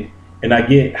get it, and I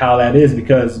get how that is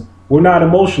because we're not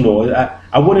emotional.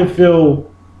 I wouldn't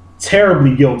feel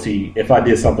terribly guilty if I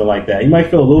did something like that. You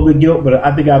might feel a little bit guilt, but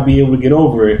I think I'd be able to get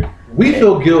over it. We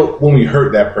feel guilt when we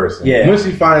hurt that person. Yeah. When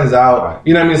she finds out,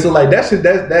 you know what I mean? So like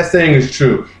that saying is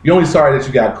true. You're only sorry that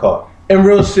you got caught. And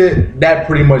real shit, that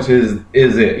pretty much is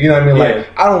it. You know what I mean? Yeah.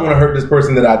 Like, I don't want to hurt this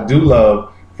person that I do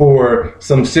love for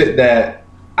some shit that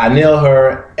I nail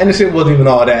her, and the shit wasn't even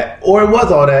all that, or it was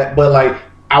all that, but like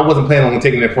I wasn't planning on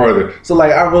taking it further. So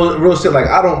like I real shit, like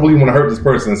I don't really want to hurt this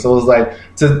person. So it's like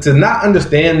to not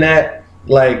understand that,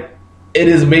 like it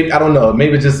is maybe, I don't know,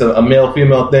 maybe it's just a male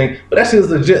female thing, but that shit is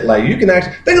legit. Like you can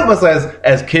actually think of us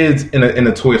as kids in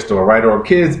a toy store, right? Or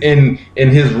kids in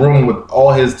his room with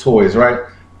all his toys, right?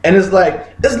 And it's like,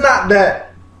 it's not that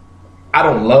I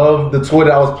don't love the toy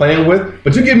that I was playing with,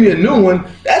 but you give me a new one,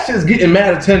 that shit's getting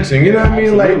mad attention. You know what I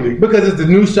mean? Absolutely. Like, because it's the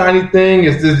new shiny thing.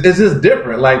 It's just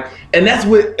different. Like, and that's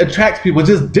what attracts people. It's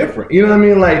just different. You know what I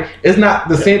mean? Like, it's not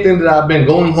the same thing that I've been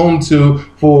going home to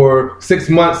for 6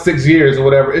 months, 6 years, or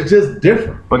whatever. It's just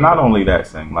different. But not only that,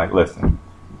 Sing. Like, listen,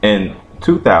 in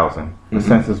 2000, the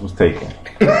census was taken.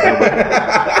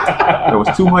 There was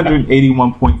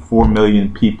 281.4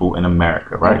 million people in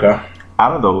America, right? Okay.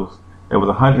 Out of those, there was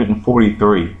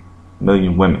 143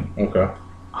 million women. Okay.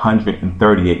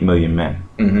 138 million men.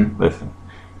 Mm-hmm. Listen,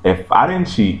 if I didn't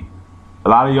cheat, a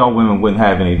lot of y'all women wouldn't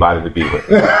have anybody to be with.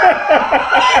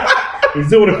 He's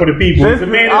doing it for the people. He's a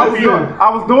man I of the people.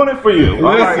 was doing it for you.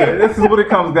 All right, this is what it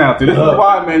comes down to. This is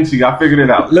why men cheat. I figured it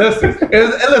out. Listen,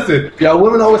 listen, y'all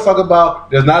women always talk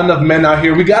about there's not enough men out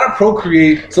here. We gotta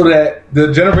procreate so that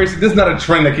the generation, this is not a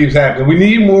trend that keeps happening. We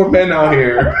need more men out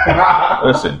here.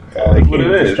 Listen, that's what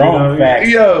it is. Strong facts.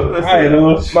 Yo,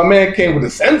 Listen, my man came with a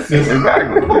census.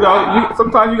 exactly.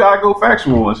 Sometimes you gotta go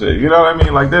factual and shit. You know what I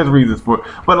mean? Like there's reasons for it.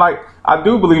 But like I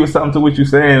do believe it's something to what you're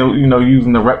saying,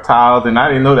 using the reptiles, and I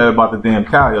didn't know that about the damn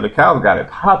cow. Yo, the cow's got it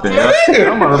popping. I'm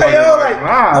sitting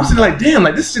like, damn,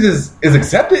 like this shit is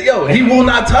accepted. Yo, he will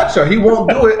not touch her. He won't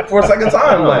do it for a second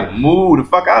time. Like, move the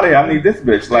fuck out of here. I need this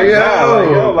bitch.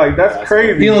 Like, that's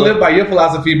crazy. He don't live by your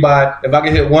philosophy by if I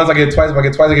get hit once, I get hit twice. If I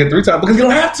get twice, I get 3 times because you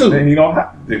don't have to. And you don't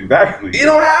have exactly. You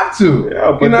don't have to.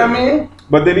 Yeah, you know what I mean?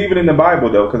 But then even in the Bible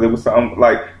though, because it was something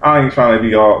like I ain't trying to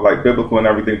be all like biblical and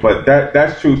everything, but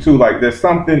that's true too. Like there's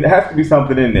something, it has to be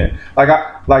something in there.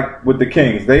 Like with the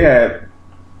kings, they had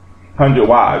 100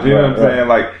 wives. You know what I'm saying?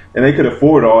 Like, and they could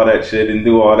afford all that shit and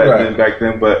do all that thing back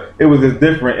then. But it was just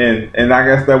different, and I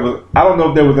guess that was, I don't know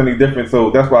if there was any difference.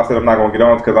 So that's why I said I'm not gonna get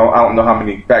on because I don't know how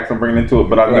many facts I'm bringing into it,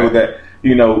 but I know that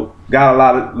God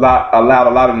allowed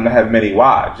a lot of them to have many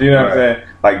wives. You know what I'm saying?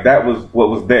 Like that was what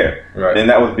was there, and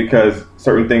that was because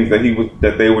certain things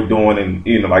that they were doing,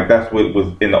 and like that's what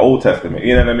was in the Old Testament.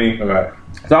 You know what I mean? Right.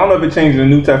 So I don't know if it changed in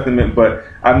the New Testament, but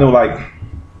I know like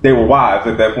they were wives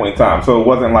at that point in time, so it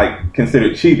wasn't like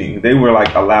considered cheating. They were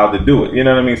like allowed to do it. You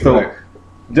know what I mean? So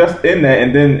just in that,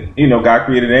 and then God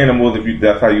created animals.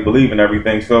 That's how you believe and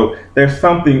everything. So there's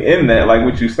something in that, like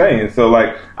what you're saying. So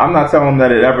like I'm not telling them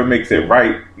that it ever makes it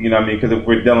right. You know what I mean? Because if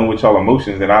we're dealing with y'all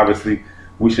emotions, then obviously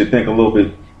we should think a little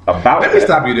bit about. Let me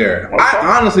stop you there.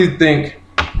 I honestly think,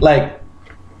 like,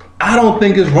 I don't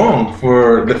think it's wrong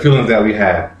for the feelings that we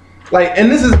have. Like,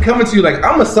 and this is coming to you like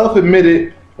I'm a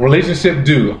self-admitted relationship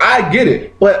dude. I get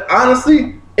it, but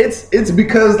honestly, it's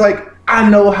because like I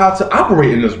know how to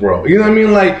operate in this world. You know what I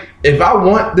mean? Like, if I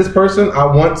want this person, I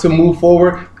want to move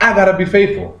forward, I gotta be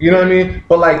faithful. You know what I mean?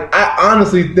 But like, I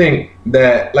honestly think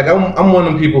that like I'm one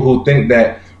of them people who think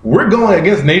that we're going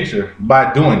against nature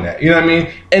by doing that. You know what I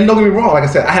mean? And don't get me wrong. Like I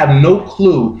said, I have no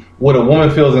clue what a woman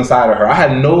feels inside of her. I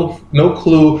have no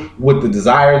clue what the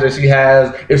desires that she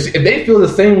has. If they feel the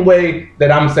same way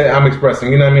that I'm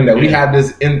expressing, you know what I mean? That we have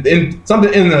this in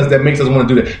something in us that makes us want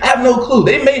to do that. I have no clue.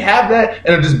 They may have that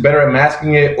and are just better at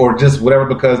masking it or just whatever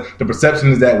because the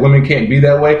perception is that women can't be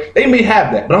that way. They may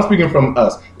have that, but I'm speaking from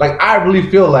us. Like I really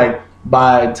feel like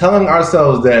by telling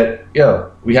ourselves that,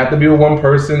 we have to be with one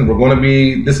person, we're going to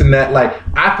be this and that, like,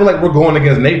 I feel like we're going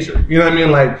against nature. You know what I mean?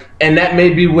 Like, and that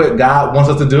may be what God wants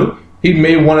us to do. He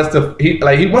may want us to, he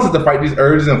wants us to fight these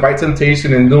urges and fight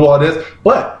temptation and do all this,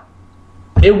 but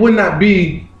it would not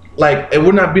be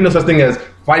no such thing as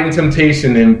fighting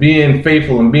temptation and being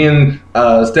faithful and being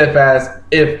steadfast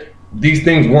if these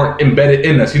things weren't embedded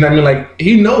in us. You know what I mean? Like,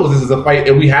 he knows this is a fight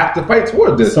and we have to fight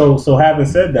toward this. So having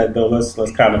said that though, let's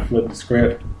kind of flip the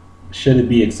script. Should it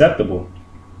be acceptable?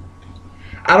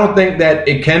 I don't think that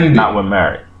it can be. Not when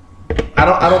married. I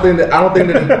don't think that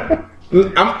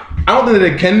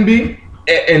it can be.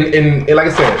 And like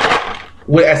I said,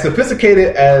 we're as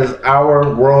sophisticated as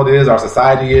our world is, our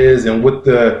society is, and with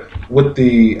the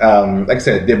like I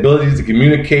said, the ability to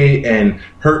communicate and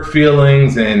hurt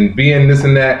feelings and being this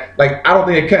and that. Like, I don't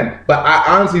think it can. But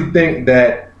I honestly think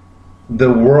that the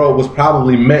world was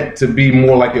probably meant to be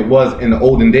more like it was in the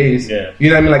olden days. Yeah. You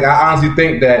know what I mean? Like, I honestly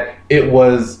think that it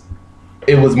was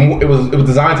it was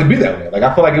designed to be that way. Like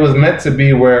I feel like it was meant to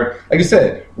be where, like you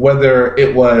said, whether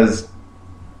it was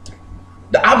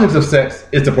the object of sex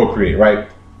is to procreate, right?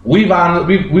 We've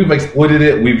exploited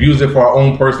it. We've used it for our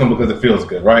own personal because it feels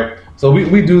good, right? So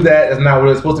we do that. It's not what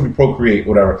it's supposed to be, procreate,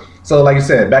 whatever. So like you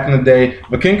said, back in the day,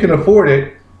 if a king can afford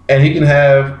it and he can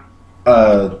have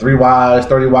 3 wives,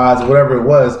 30 wives, or whatever it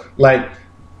was, like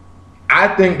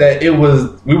I think that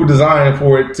we were designed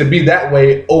for it to be that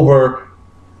way over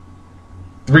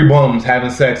 3 bums having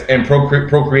sex and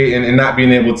procreating and not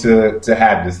being able to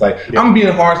have this. Like, yeah. I'm being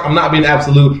harsh, I'm not being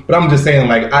absolute, but I'm just saying,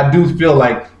 like, I do feel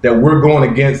like that we're going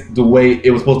against the way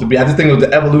it was supposed to be. I just think it was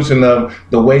the evolution of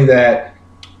the way that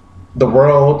the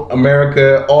world,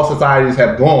 America, all societies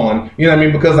have gone. You know what I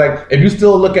mean? Because, like, if you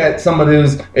still look at some of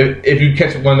those, if you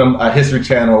catch one of them, a History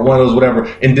Channel or one of those, whatever,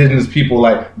 indigenous people,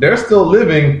 like, they're still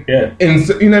living in,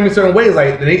 you know what I mean, certain ways.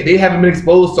 Like, they haven't been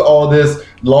exposed to all this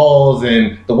laws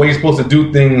and the way you're supposed to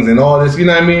do things and all this, you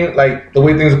know what I mean? Like, the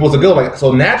way things are supposed to go. Like,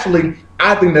 so naturally,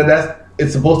 I think that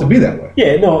it's supposed to be that way.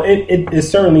 Yeah, no, it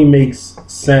certainly makes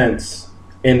sense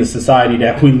in the society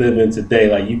that we live in today.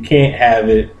 Like, you can't have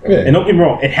it. Yeah. And don't get me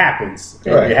wrong, it happens.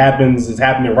 Right. It happens. It's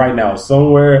happening right now.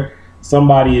 Somewhere,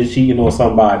 somebody is cheating on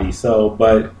somebody. So,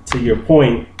 but to your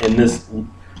point, in this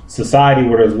society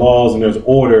where there's laws and there's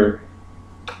order,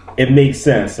 it makes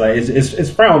sense. Like, it's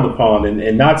frowned upon,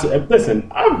 and not to,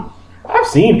 listen. I've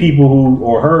seen people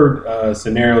or heard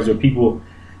scenarios where people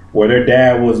where their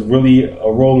dad was really a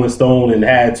Rolling Stone and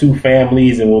had 2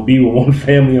 families and will be with one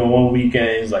family on one weekend.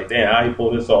 It's like, damn, how you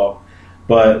pull this off?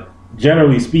 But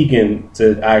generally speaking,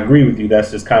 I agree with you.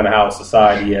 That's just kind of how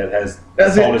society has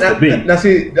taught us to be. Now,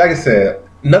 see, like I said,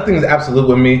 nothing is absolute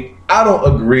with me. I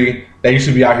don't agree that you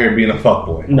should be out here being a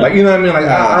fuckboy. No. Like, you know what I mean? Like,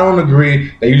 I don't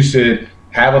agree that you should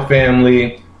have a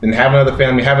family and have another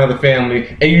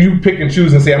family, and you pick and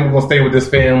choose and say, I'm going to stay with this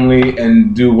family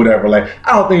and do whatever. Like,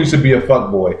 I don't think you should be a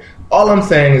fuckboy. All I'm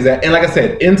saying is that, and like I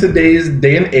said, in today's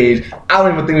day and age, I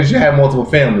don't even think you should have multiple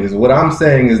families. What I'm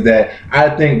saying is that I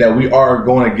think that we are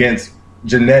going against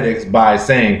genetics by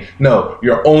saying, no,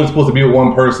 you're only supposed to be with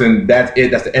one person. That's it.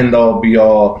 That's the end all, be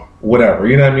all, whatever.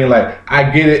 You know what I mean? Like,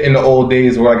 I get it in the old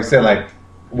days where, like I said, like,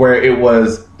 where it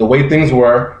was the way things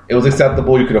were, it was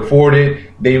acceptable, you could afford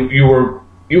it,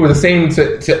 you were the same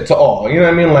to all. You know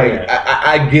what I mean? Like, yeah.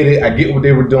 I get it. I get what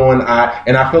they were doing.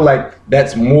 And I feel like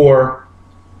that's more.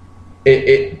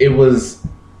 It was.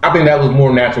 I think that was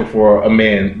more natural for a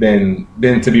man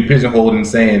than to be pigeonholed and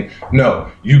saying, no,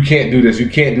 you can't do this, you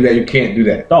can't do that, you can't do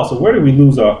that. Oh, so where did we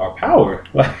lose our power?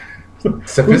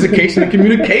 Sophistication and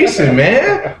communication,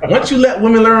 man. Once you let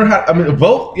women learn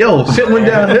vote, shit went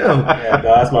downhill. Yeah,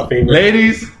 no, that's my favorite.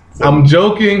 Ladies, I'm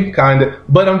joking, kind of,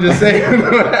 but I'm just saying.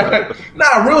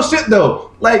 Nah, real shit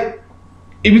though. Like,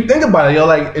 if you think about it,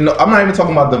 like, I'm not even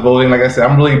talking about the voting. Like I said,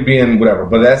 I'm really being whatever.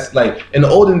 But that's like in the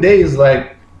olden days,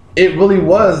 like it really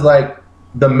was like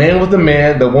the man was the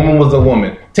man, the woman was the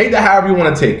woman. Take that however you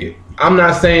want to take it. I'm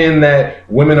not saying that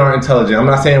women are intelligent. I'm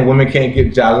not saying women can't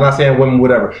get jobs. I'm not saying women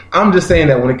whatever. I'm just saying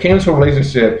that when it came to a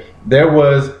relationship, there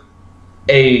was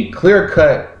a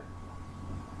clear-cut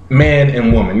man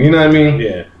and woman. You know what I mean?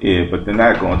 Yeah. Yeah, but then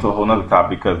that go into a whole nother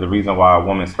topic because the reason why a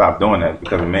woman stopped doing that is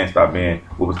because a man stopped being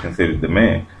what was considered the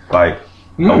man. Like,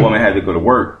 a woman had to go to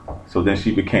work, so then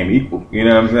she became equal. You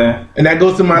know what I'm saying? And that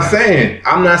goes to my saying.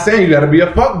 I'm not saying you got to be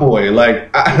a fuckboy. Like,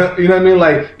 you know what I mean?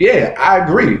 Like, yeah, I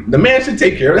agree. The man should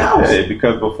take care of the house. Yeah,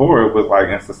 because before it was like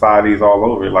in societies all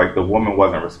over, like the woman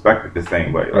wasn't respected the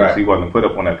same way. Like, right. She wasn't put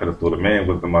up on that pedestal. The man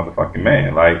was the motherfucking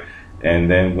man. Like, and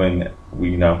then when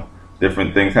we,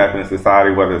 different things happen in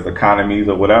society, whether it's economies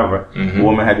or whatever, the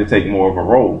woman had to take more of a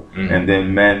role. And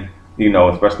then men,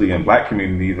 especially in black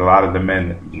communities, a lot of the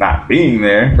men not being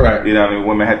there, right.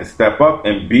 Women had to step up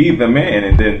and be the man.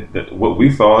 And then what we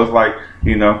saw is like,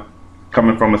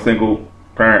 coming from a single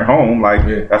parent home, like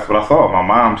that's what I saw. My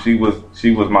mom, she was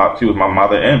my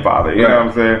mother and father. You know what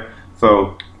I'm saying?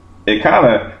 So it kind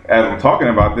of, as I'm talking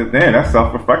about this, that's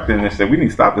self-reflecting and shit. We need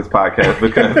to stop this podcast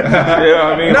because, you know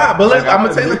what I mean? Nah, but I'm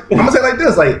gonna say like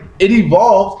this, like it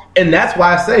evolves, and that's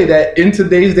why I say that in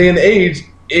today's day and age,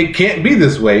 it can't be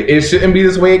this way. It shouldn't be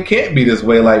this way. It can't be this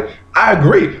way. Like, I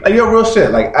agree. Like, real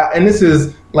shit. Like, and this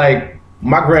is like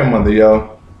my grandmother,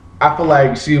 I feel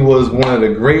like she was one of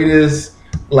the greatest,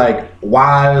 like,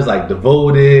 wives, like,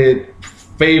 devoted,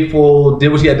 faithful,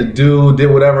 did what she had to do, did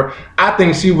whatever. I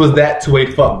think she was that to a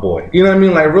fuckboy. You know what I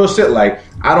mean? Like, real shit. Like,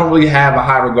 I don't really have a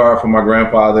high regard for my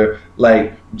grandfather.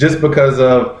 Like, just because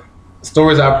of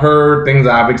stories I've heard, things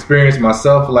I've experienced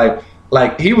myself, like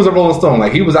he was a Rolling Stone.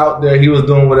 Like, he was out there, he was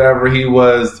doing whatever, he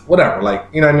was whatever. Like,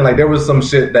 you know what I mean? Like, there was some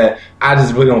shit that I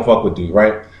just really don't fuck with dude,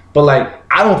 right? But like,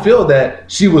 I I don't feel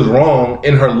that she was wrong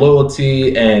in her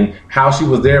loyalty and how she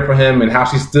was there for him and how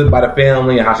she stood by the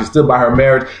family and how she stood by her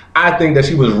marriage. I think that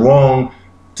she was wrong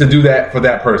to do that for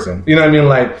that person. You know what I mean?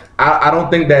 Like, I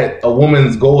don't think that a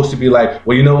woman's goal should be like,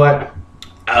 well, you know what?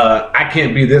 I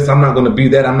can't be this. I'm not going to be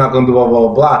that. I'm not going to do blah,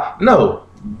 blah, blah. No.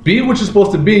 Be what you're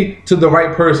supposed to be to the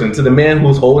right person, to the man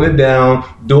who's holding it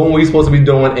down, doing what he's supposed to be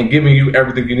doing, and giving you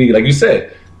everything you need. Like you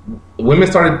said, women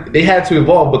they had to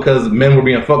evolve because men were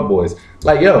being fuckboys.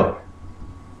 Like, yo,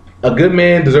 a good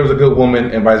man deserves a good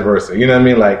woman and vice versa. You know what I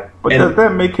mean? Like, but does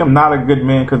that make him not a good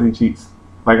man because he cheats?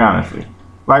 Like, honestly.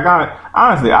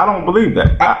 Honestly, I don't believe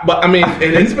that. But I mean,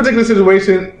 in this particular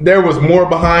situation, there was more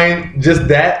behind just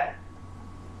that.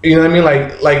 You know what I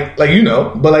mean? Like you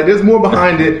know, but like there's more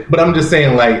behind it. But I'm just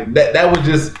saying, like that was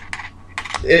just,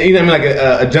 you know what I mean,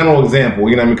 like a general example.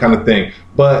 You know what I mean, kind of thing.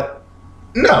 But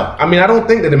no, I mean, I don't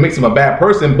think that it makes him a bad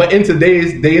person. But in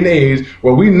today's day and age,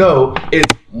 where we know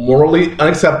it's morally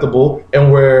unacceptable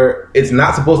and where it's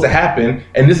not supposed to happen,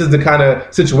 and this is the kind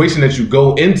of situation that you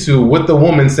go into with the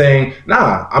woman saying,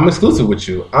 nah, I'm exclusive with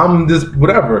you, I'm this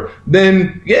whatever,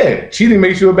 then yeah, cheating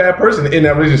makes you a bad person in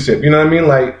that relationship. You know what I mean?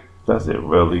 Like, that's it,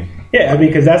 really. Yeah, I mean,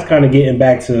 because that's kind of getting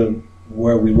back to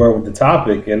where we were with the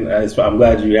topic, and I'm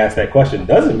glad you asked that question.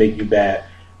 Does it make you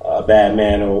a bad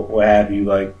man or what have you?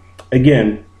 Like,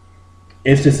 again,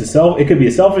 it's just it could be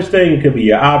a selfish thing, it could be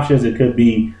your options, it could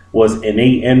be what's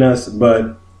innate in us,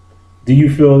 but do you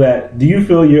feel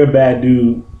you're a bad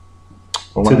dude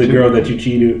to the girl that you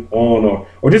cheated on,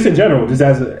 or just in general, just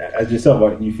as yourself?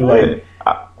 Like, you feel like...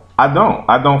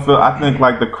 I think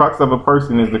like the crux of a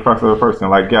person is the crux of a person.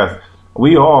 Like, yes,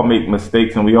 we all make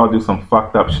mistakes and we all do some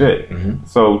fucked up shit. Mm-hmm.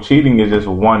 So cheating is just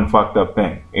one fucked up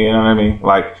thing. You know what I mean?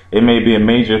 Like, it may be a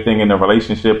major thing in a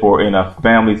relationship or in a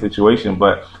family situation,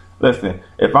 but listen,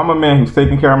 if I'm a man who's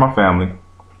taking care of my family,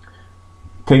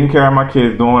 taking care of my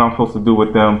kids, doing what I'm supposed to do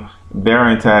with them, they're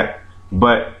intact,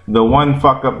 but the one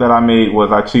fuck up that I made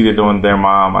was I cheated on their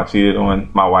mom, I cheated on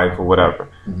my wife or whatever.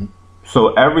 Mm-hmm.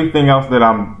 So everything else that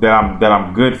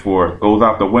I'm good for goes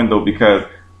out the window because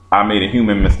I made a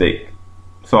human mistake.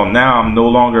 So now I'm no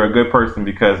longer a good person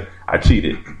because I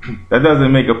cheated. That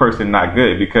doesn't make a person not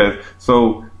good, because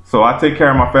so I take care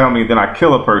of my family, then I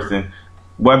kill a person,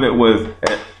 whether it was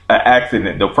an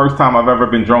accident. The first time I've ever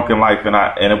been drunk in life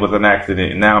and it was an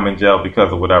accident, and now I'm in jail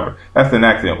because of whatever. That's an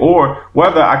accident. Or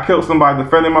whether I killed somebody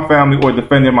defending my family or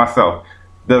defending myself.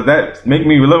 Does that make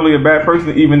me literally a bad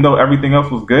person, even though everything else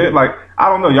was good? Like, I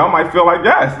don't know. Y'all might feel like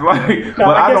yes, like,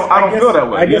 but I don't feel that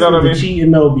way. I guess with the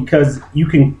cheating though, because you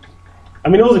can. I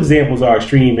mean, those examples are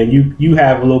extreme, and you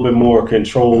have a little bit more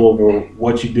control over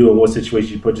what you do and what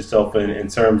situation you put yourself in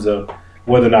terms of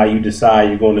whether or not you decide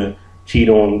you're going to cheat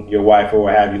on your wife or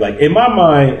what have you. Like, in my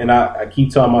mind, and I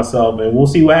keep telling myself, and we'll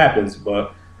see what happens,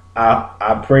 but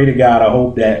I pray to God, I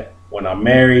hope that when I'm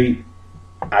married,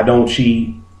 I don't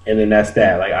cheat. And then that's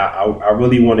that. Like, I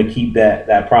really want to keep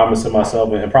that promise to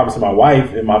myself and promise to my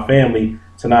wife and my family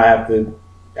to not have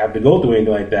to go through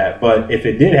anything like that. But if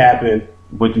it did happen,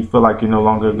 would you feel like you're no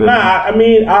longer good? Nah, I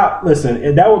mean,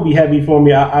 listen, that would be heavy for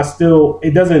me. I still,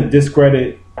 it doesn't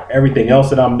discredit everything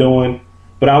else that I'm doing,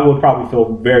 but I would probably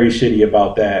feel very shitty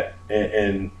about that.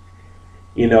 And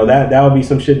you know, that would be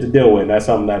some shit to deal with. And that's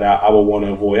something that I would want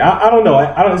to avoid. I don't know.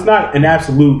 It's not an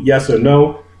absolute yes or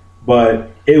no,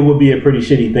 but it would be a pretty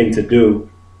shitty thing to do.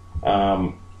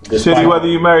 Shitty whether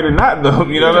you're married or not, though.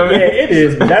 You know what I mean? Yeah, it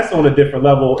is, but that's on a different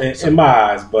level in my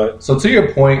eyes. But so to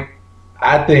your point,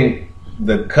 I think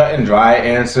the cut and dry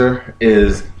answer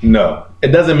is no. It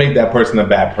doesn't make that person a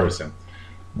bad person.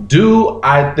 Do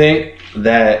I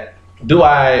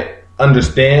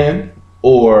understand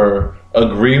or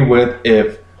agree with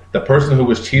if the person who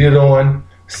was cheated on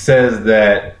says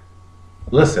that,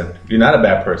 listen, you're not a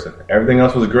bad person. Everything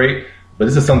else was great, but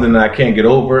this is something that I can't get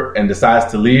over, and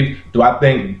decides to leave. Do I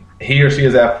think he or she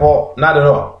is at fault? Not at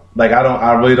all. Like,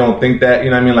 I really don't think that,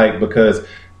 you know what I mean? Like, because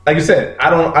like you said,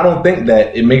 I don't think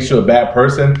that it makes you a bad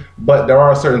person, but there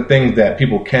are certain things that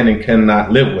people can and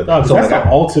cannot live with. No, so that's the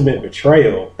ultimate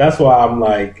betrayal. That's why I'm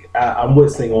like, I'm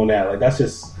listening on that. Like, that's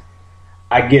just,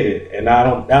 I get it, and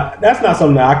that's not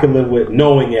something that I can live with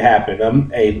knowing it happened.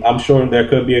 I'm sure there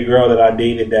could be a girl that I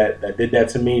dated that did that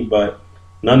to me, but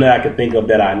none that I could think of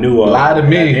that I knew of. Lie to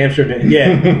me. And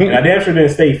I damn sure didn't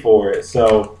stay for it.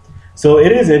 So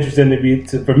it is interesting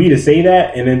for me to say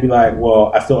that and then be like,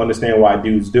 well, I still understand why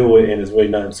dudes do it, and there's really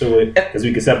nothing to it, because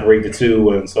we can separate the two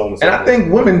and so on and so forth. And I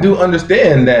think women do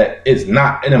understand that it's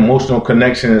not an emotional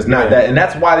connection, it's not that, and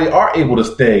that's why they are able to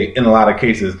stay in a lot of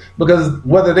cases, because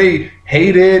whether they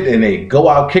hate it and they go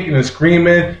out kicking and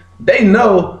screaming, they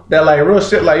know that, like, real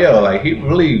shit, like, yo, like, he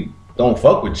really don't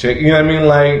fuck with chick. You know what I mean?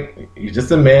 Like, he's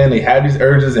just a man. They have these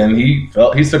urges, and he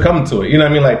succumbed to it. You know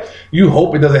what I mean? Like, you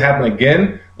hope it doesn't happen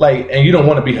again. Like, and you don't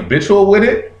want to be habitual with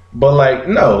it. But like,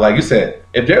 no, like you said,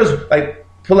 if there's like,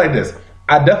 put like this,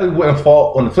 I definitely wouldn't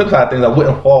fault, on the flip side of things, I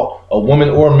wouldn't fault a woman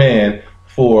or a man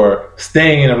for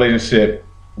staying in a relationship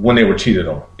when they were cheated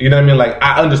on. You know what I mean? Like,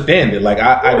 I understand it. Like,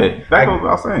 That's what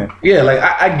I was saying. Yeah, like,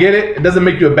 I get it. It doesn't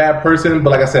make you a bad person,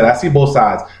 but like I said, I see both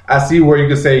sides. I see where you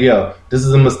can say, yo, this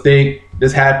is a mistake.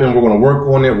 This happened. We're going to work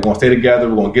on it. We're going to stay together.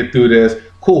 We're going to get through this.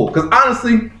 Cool. Because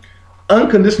honestly,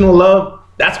 unconditional love,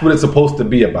 that's what it's supposed to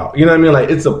be about. You know what I mean? Like,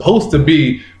 it's supposed to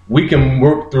be, we can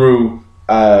work through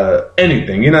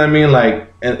anything. You know what I mean?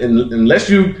 Like, and unless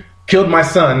you killed my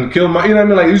son, you know what I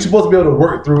mean? Like, you're supposed to be able to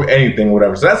work through anything or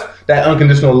whatever. So that's that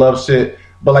unconditional love shit.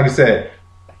 But like I said,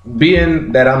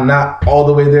 being that I'm not all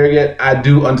the way there yet, I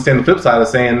do understand the flip side of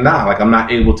saying, nah, like, I'm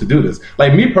not able to do this.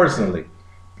 Like, me personally,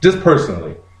 just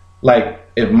personally, like,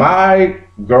 if my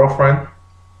girlfriend,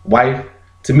 wife,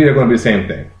 to me, they're going to be the same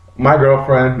thing. My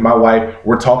girlfriend, my wife,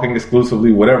 we're talking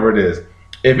exclusively, whatever it is.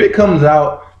 If it comes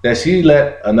out that she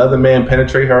let another man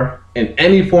penetrate her in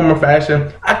any form or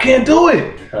fashion, I can't do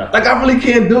it. Like, I really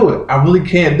can't do it. I really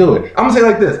can't do it. I'm gonna say it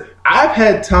like this. I've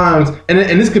had times, and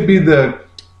this could be I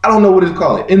don't know what to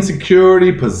call it,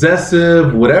 insecurity,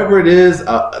 possessive, whatever it is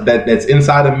that's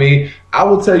inside of me. I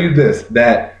will tell you this,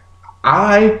 that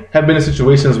I have been in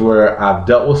situations where I've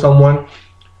dealt with someone,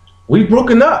 we've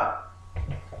broken up.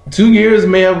 2 years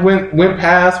may have went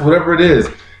past, whatever it is.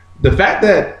 The fact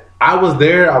that I was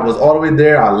there, I was all the way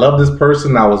there, I love this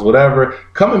person, I was whatever.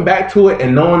 Coming back to it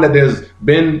and knowing that there's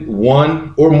been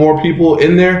one or more people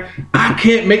in there, I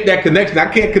can't make that connection. I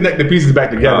can't connect the pieces back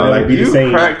together. Like, be the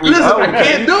same. Listen, I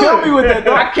can't do Kill it. me with that,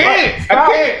 dog. I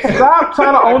can't. Stop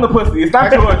trying to own the pussy. It's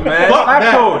not yours, man. It's Fuck not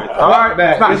that. yours. All right,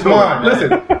 That. it's not It's yours, mine. man.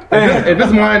 Listen, if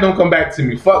it's mine, don't come back to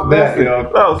me. Fuck that. You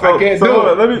know? I can't do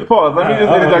it. Let me pause. Let me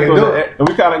just interject on do that.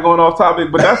 We kind of going off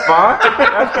topic, but that's fine.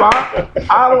 That's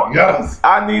fine. Yes.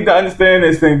 I need to understand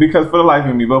this thing because for the life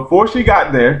of me, before she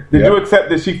got there, did you accept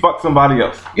that she fucked somebody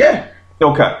else? Yeah.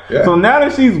 Okay. Yeah. So now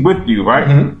that she's with you, right?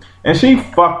 Mm-hmm. And she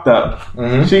fucked up.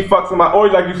 Mm-hmm. She fucked somebody, or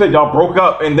like you said, y'all broke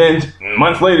up, and then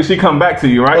months later she come back to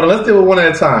you, right? Hold on, let's deal with one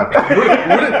at a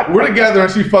time. We're together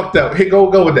and she fucked up. Hey, go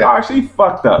with that. All right, she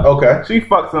fucked up. Okay. She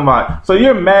fucked somebody. So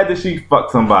you're mad that she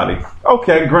fucked somebody.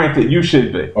 Okay, granted, you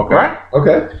should be. Okay. Right?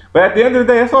 Okay. But at the end of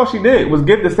the day, that's all she did was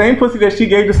give the same pussy that she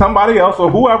gave to somebody else or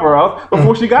whoever else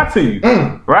before she got to you.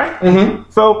 Right?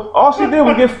 Mm-hmm. So all she did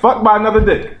was get fucked by another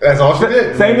dick. That's all she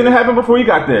did. Same thing that happened before you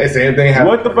got there. The same thing happened.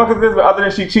 What the fuck is this other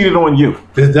than she cheated on you?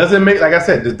 This doesn't make, like I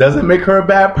said, this doesn't make her a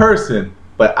bad person,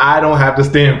 but I don't have to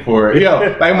stand for it. Yo,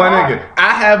 like my nigga,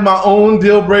 I have my own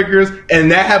deal breakers, and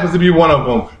that happens to be one of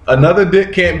them. Another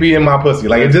dick can't be in my pussy.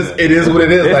 Like, it is what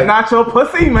it is. It's like, not your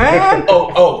pussy, man.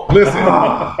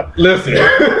 listen.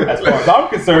 As far as I'm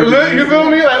concerned, Look, you feel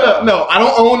me? Like, look, no, I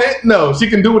don't own it. No, she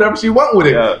can do whatever she want with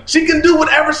it. Yeah. She can do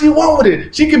whatever she want with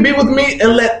it. She can be with me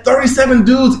and let 37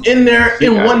 dudes in there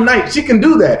in one night. She can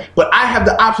do that. But I have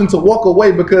the option to walk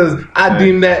away because I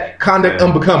deem that conduct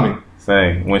unbecoming.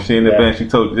 Saying when she in the bed, she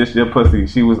told you this your pussy.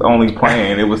 She was only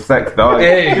playing. It was sex, dog.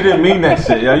 Hey. You didn't mean that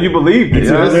shit, yo. You believed it.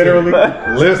 Yo. literally.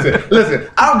 Listen.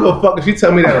 I don't give a fuck if she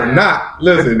tell me that or not.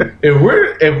 Listen,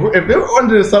 if they're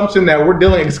under the assumption that we're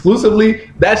dealing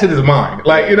exclusively, that shit is mine.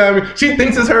 Like, you know what I mean? She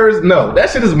thinks it's hers. No, that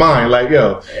shit is mine. Like,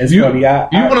 yo, It's you funny,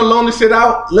 want to loan the shit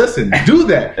out? Listen, do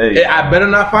that. Hey. I better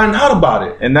not find out about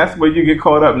it. And that's where you get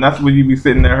caught up, and that's where you be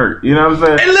sitting there hurt. You know what I'm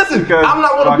saying? And listen, Because I'm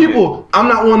not one of the people. I'm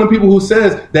not one of the people who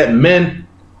says that men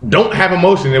don't have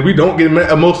emotion and we don't get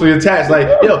emotionally attached. Like,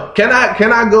 yo, can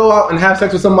I go out and have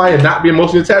sex with somebody and not be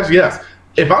emotionally attached? Yes.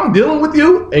 If I'm dealing with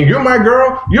you and you're my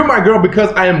girl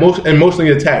because I am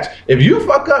emotionally attached. If you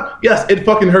fuck up, yes, it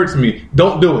fucking hurts me.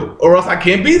 Don't do it, or else I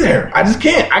can't be there. I just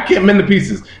can't. I can't mend the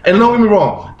pieces. And don't get me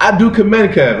wrong, I do commend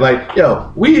Kev. Like, yo,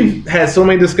 we've had so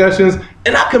many discussions,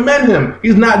 and I commend him.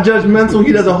 He's not judgmental.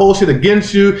 He doesn't hold shit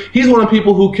against you. He's one of the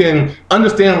people who can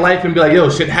understand life and be like, yo,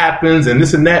 shit happens and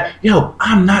this and that. Yo,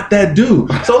 I'm not that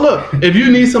dude. So look, if you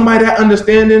need somebody that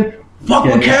understanding, fuck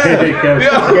with Kev.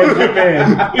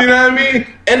 You know what I mean?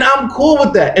 And I'm cool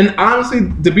with that. And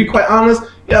honestly, to be quite honest,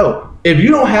 yo, if you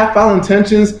don't have foul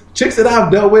intentions, chicks that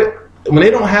I've dealt with, when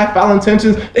they don't have foul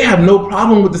intentions, they have no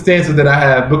problem with the stances that I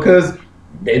have because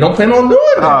they don't plan on doing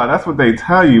it. That's what they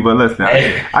tell you. But listen,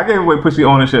 I gave away pussy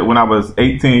ownership when I was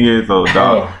 18 years old,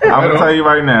 dog. I'm gonna tell you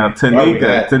right now,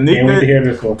 Tanika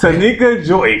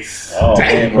Joyce. Oh,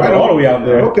 man, right all the way out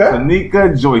there. Okay.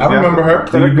 Tanika Joyce. I remember her.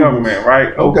 To the government,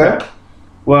 right? Okay.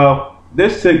 Well,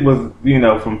 this chick was,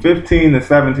 from 15 to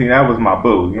 17. That was my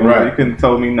boo. You know, Right. you couldn't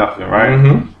tell me nothing, right?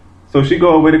 Mm-hmm. So she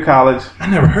go away to college. I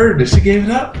never heard that she gave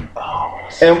it up.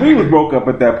 And we was broke up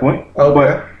at that point. Okay.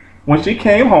 But when she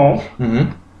came home,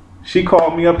 she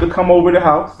called me up to come over to the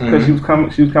house because she was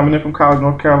coming in from college,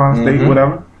 North Carolina State,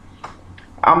 whatever.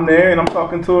 I'm there and I'm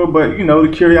talking to her, but you know,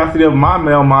 the curiosity of my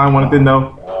male mind wanted to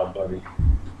know. Oh, buddy.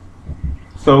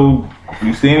 So,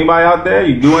 you see anybody out there?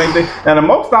 You do anything? And the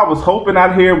most I was hoping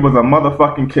I'd hear was a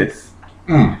motherfucking kiss.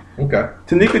 Okay.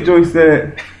 Tanika Joy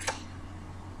said,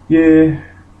 "Yeah,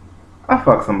 I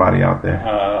fucked somebody out there."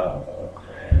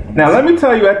 Now let me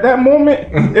tell you, at that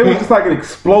moment, it was just like an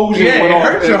explosion went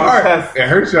off in my chest. It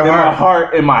hurts your in heart. my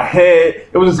heart, in my head.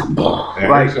 It was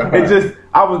just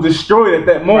I was destroyed at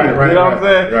that moment. Right, you know what I'm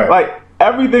saying? right. Like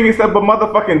everything except a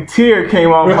motherfucking tear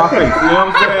came off my face. You know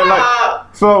what I'm saying?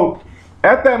 Like so,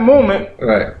 at that moment,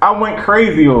 I went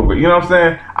crazy over it. You know what I'm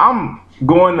saying? I'm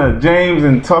going to James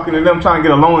and talking to them, trying to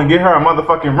get a loan and get her a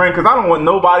motherfucking ring because I don't want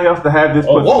nobody else to have this.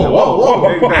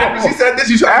 Whoa. After she said this,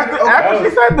 you after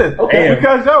she said this,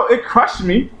 because it crushed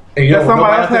me that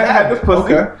somebody else had this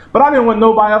pussy, but I didn't want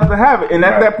nobody else to have it. And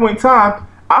at that point in time,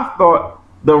 I thought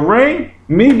the ring,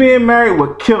 me being married,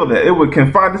 would kill that. It would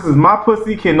confine. This is my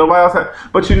pussy. Can nobody else have?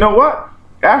 But you know what?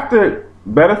 After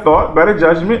better thought, better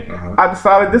judgment, I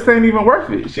decided this ain't even worth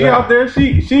it. She out there,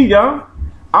 she young.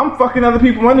 I'm fucking other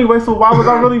people anyway, so why was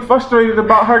I really frustrated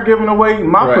about her giving away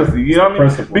my pussy? You know what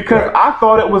I mean? Because I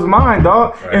thought it was mine,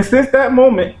 dog. And since that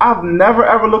moment, I've never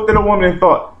ever looked at a woman and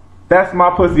thought, that's my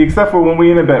pussy, except for when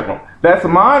we in the bedroom. That's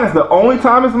mine. It's the only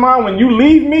time it's mine. When you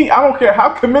leave me, I don't care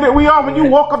how committed we are. When you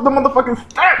walk up the motherfucking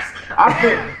steps, I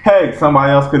think, hey,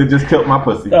 somebody else could have just killed my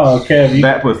pussy. Oh, Kev.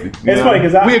 That pussy. It's funny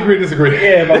because we agree to disagree.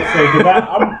 Yeah, about to say,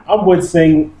 because I'm with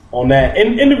Sing on that.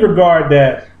 In the regard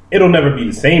that it'll never be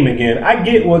the same again. I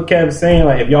get what Kev's saying.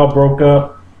 Like, if y'all broke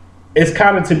up, it's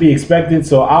kind of to be expected.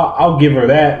 So I'll give her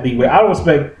that leeway. I don't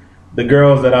expect the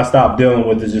girls that I stopped dealing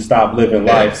with to just stop living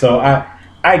life. So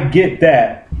I get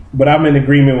that, but I'm in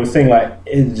agreement with saying like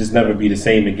it'll just never be the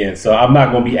same again. So I'm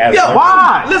not gonna be as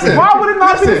why? Listen, why would it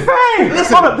not be the same?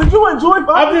 Listen, hold up, did you enjoy?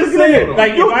 I'm just saying,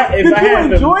 like,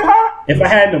 if I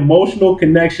had an emotional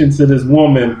connection to this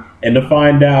woman, and to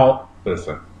find out,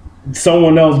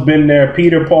 someone else been there,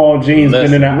 Peter, Paul, James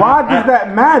been in there. Why does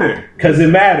that matter? Because it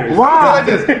matters. Why?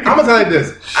 I'm gonna tell you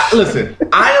this. Listen,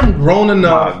 I am grown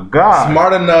enough,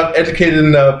 smart enough, educated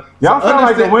enough. Y'all sound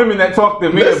like the women that talk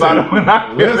to me about it when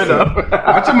I give it up.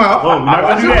 Watch your mouth.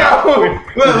 Watch your mouth.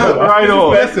 Right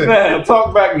on. Listen,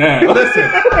 talk back now. Listen,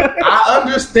 I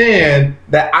understand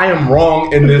that I am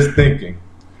wrong in this thinking.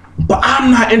 But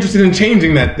I'm not interested in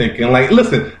changing that thinking. Like,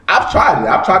 listen, I've tried it.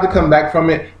 I've tried to come back from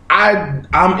it.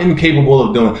 I'm incapable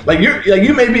of doing it. Like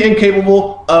you may be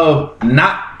incapable of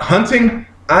not hunting.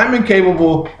 I'm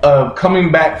incapable of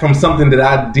coming back from something that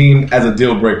I deem as a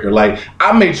deal breaker. Like,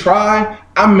 I may try,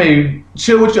 I may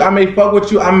chill with you, I may fuck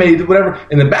with you, I may do whatever.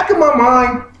 In the back of my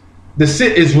mind, the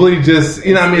shit is really just,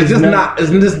 you know what I mean? It's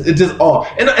just it's just off.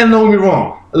 And don't get me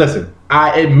wrong. Listen,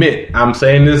 I admit, I'm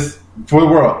saying this for the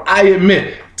world. I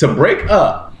admit, to break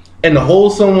up and to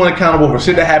hold someone accountable for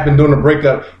shit that happened during the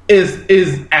breakup is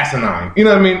asinine. You know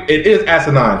what I mean? It is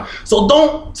asinine. So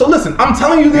listen, I'm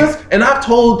telling you this, and I've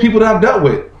told people that I've dealt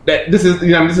with that this is,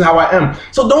 you know, this is how I am.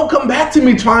 So don't come back to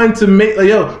me trying to make like,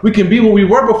 yo, we can be what we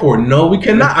were before. No, we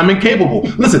cannot. I'm incapable.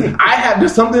 Listen,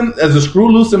 there's something as a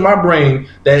screw loose in my brain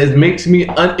that makes me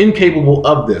incapable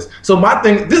of this. So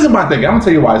this is my thinking. I'm gonna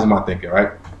tell you why this is my thinking,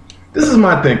 right? This is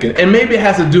my thinking, and maybe it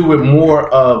has to do with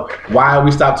more of why we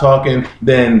stopped talking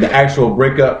than the actual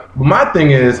breakup. But my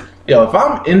thing is, yo, if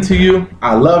I'm into you,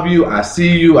 I love you, I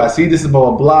see this is blah,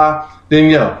 blah, blah, then,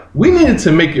 yo, we needed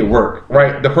to make it work,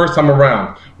 right, the first time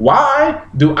around. Why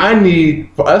do I need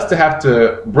for us to have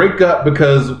to break up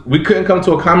because we couldn't come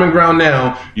to a common ground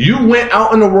now? You went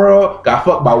out in the world, got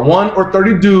fucked by 1 or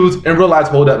 30 dudes, and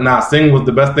realized, hold up, nah, Sing was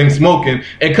the best thing smoking,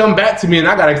 and come back to me and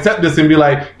I gotta accept this and be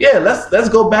like, yeah, let's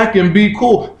go back and be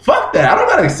cool. Fuck that, I don't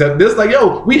gotta accept this. Like,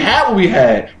 yo, we had what we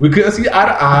had. We couldn't see eye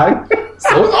to eye.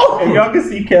 So it's over. And y'all can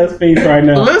see Kev's face right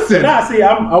now. Listen.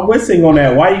 I'm with Sing on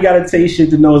that. Why you gotta taste shit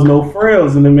to know there's no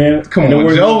frills in the man? Come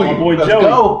on, Joey. My boy Let's Joey.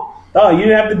 Go. Oh, you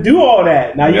didn't have to do all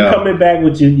that. Now you coming back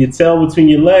with your tail between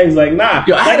your legs, like, nah.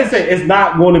 Yo, like I said, it's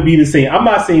not going to be the same. I'm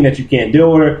not saying that you can't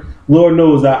deal with her. Lord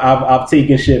knows I've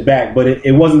taken shit back, but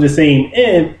it wasn't the same.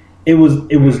 And it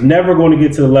was never going to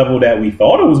get to the level that we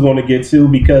thought it was going to get to,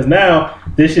 because now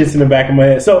this shit's in the back of my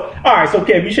head. So, all right, so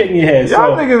Kev, you shaking your head.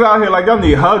 Y'all niggas out here like y'all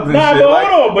need hugs and nah, shit.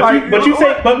 Nah, but hold on. But you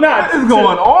say, but nah. What is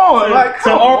going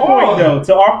on?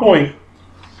 To our point.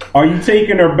 Are you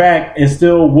taking her back and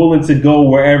still willing to go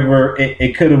wherever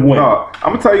it could have went? I'm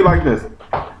gonna tell you like this.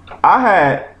 I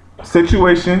had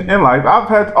situation in life. I've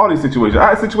had all these situations. I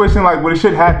had a situation like where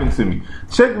shit happened to me.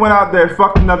 Chick went out there,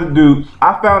 fucked another dude.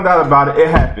 I found out about it. It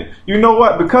happened. You know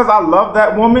what? Because I love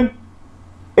that woman,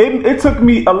 it took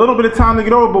me a little bit of time to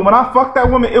get over, but when I fucked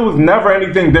that woman, it was never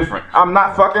anything different. I'm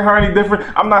not fucking her any different.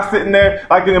 I'm not sitting there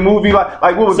like in a movie, like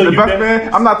what was the best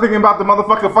man? I'm not thinking about the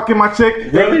motherfucker fucking my chick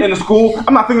in the school.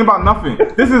 I'm not thinking about nothing.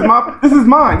 This is mine.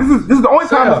 This is the only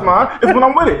time it's mine is when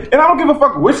I'm with it. And I don't give a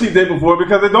fuck what she did before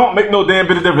because it don't make no damn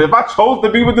bit of difference. If I chose to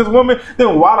be with this woman,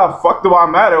 then why the fuck do I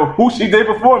matter who she did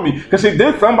before me? Because she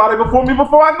did somebody before me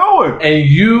before I know her. And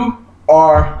you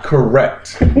are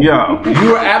correct. Yeah.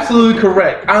 You are absolutely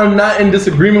correct. I'm not in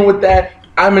disagreement with that.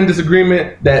 I'm in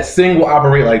disagreement that Sing will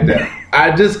operate like that.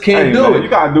 I just can't do it. You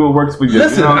gotta do what works for you.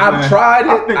 Listen, you know I've tried it.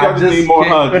 I think I just need more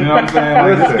hugs. You know what I'm saying?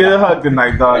 Like, just get a hug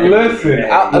tonight, dog.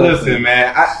 Listen,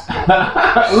 man.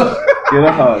 Get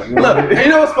a hug. Look, and you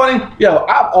know what's funny? Yo,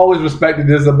 I've always respected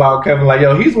this about Kevin. Like,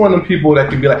 yo, he's one of them people that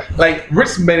can be like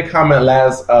Rich made a comment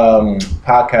last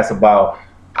podcast about,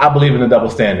 I believe in the double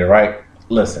standard, right?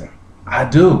 Listen, I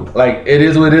do. Like, it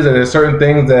is what it is. And there's certain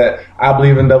things that I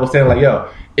believe in double standard. Like, yo,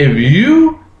 if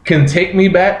you can take me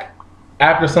back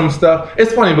after some stuff,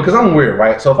 it's funny because I'm weird,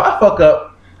 right? So if I fuck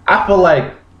up, I feel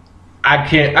like I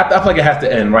can't. I feel like it has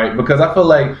to end, right? Because I feel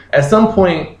like at some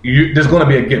point there's going to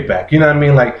be a get back. You know what I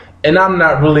mean? Like, and I'm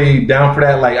not really down for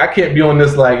that. Like, I can't be on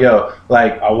this like, yo,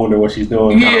 like, I wonder what she's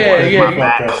doing. Yeah. You know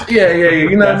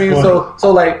what I mean? Funny.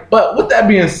 So like, but with that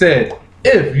being said,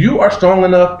 if you are strong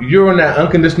enough, you're in that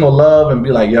unconditional love and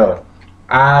be like, yo,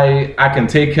 I can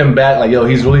take him back. Like, yo,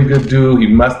 he's a really good dude. He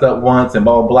messed up once and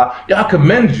blah, blah, blah. Yo, I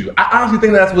commend you. I honestly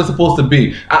think that's what it's supposed to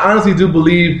be. I honestly do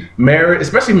believe marriage,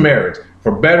 especially marriage,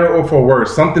 for better or for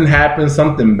worse, something happens,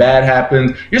 something bad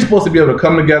happens. You're supposed to be able to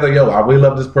come together. Yo, I really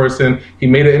love this person. He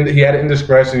had an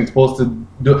indiscretion. He's supposed to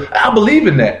do it. I believe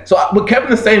in that. So what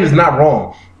Kevin is saying is not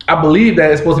wrong. I believe that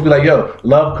it's supposed to be like, yo,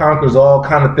 love conquers all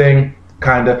kind of thing,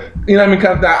 kind of. You know what I mean?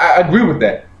 Kind of, I agree with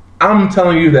that. I'm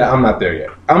telling you that I'm not there yet.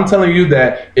 I'm telling you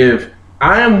that if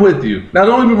I am with you, now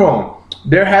don't get me wrong,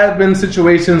 there have been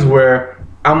situations where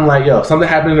I'm like, yo, something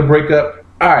happened in the breakup.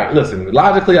 All right, listen,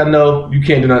 logically I know you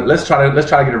can't do nothing. Let's try to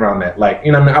get around that. Like,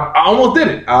 you know what I mean? I almost did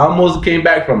it. I almost came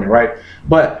back from it, right?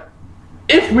 But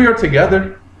if we are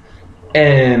together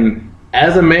and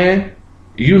as a man,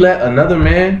 you let another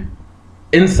man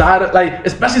inside of, like,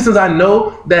 especially since I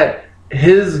know that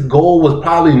his goal was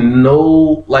probably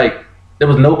there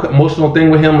was no emotional thing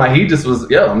with him. Like, he just was,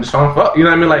 yo, I'm just trying to fuck. You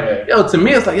know what I mean? Like, yo, to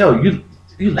me, it's like, yo, you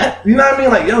let, you know what I mean?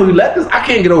 Like, yo, you let this, I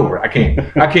can't get over it.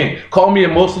 I can't. Call me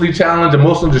emotionally challenged,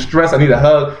 emotional distress. I need a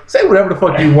hug. Say whatever the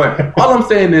fuck you want. All I'm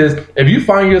saying is, if you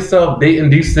find yourself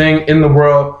dating these things in the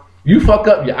world, you fuck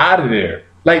up, you're out of there.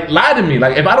 Like, lie to me.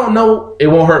 Like, if I don't know, it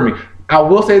won't hurt me. I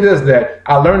will say this, that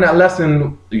I learned that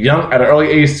lesson young at an early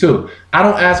age too. I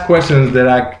don't ask questions that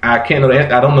I can't know the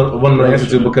answer. I don't want to know the answer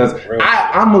to because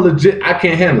I'm a legit, I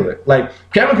can't handle it. Like,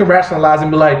 Kevin can rationalize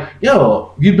and be like,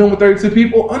 yo, you've been with 32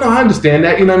 people? Oh no, I understand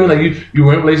that. You know what I mean? Like, you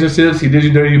were in relationships, he did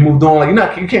you dirty, you moved on.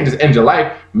 Like, you can't just end your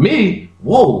life. Me,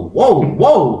 whoa.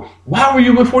 Why were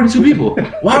you with 42 people?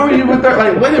 Why were you with 30?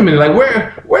 Like, wait a minute, like,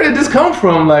 where did this come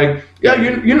from? Like, yo,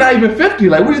 you're not even 50.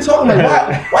 Like, what are you talking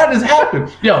about? Why did this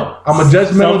happen? Yo, I'm a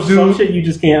judgmental dude. Some shit you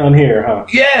just can't unhear, huh?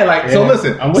 Yeah, like, so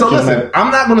listen, I'm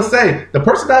not gonna say the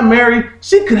person I married,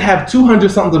 she could have 200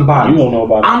 something bodies. You don't know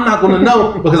about it. I'm not gonna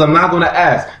know because I'm not gonna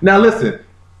ask. Now listen,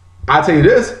 I'll tell you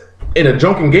this. In a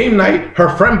drunken game night,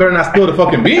 her friend better not spill the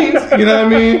fucking beans. You know what I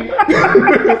mean?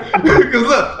 Because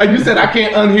look, like you said, I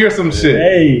can't unhear some shit.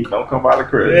 Hey, don't come by the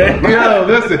crib. Yo,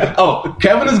 listen. Oh,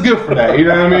 Kevin is good for that. You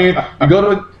know what I mean?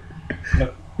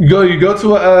 You go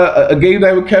to a game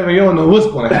night with Kevin, you don't know what's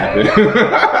going to happen.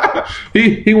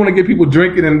 he want to get people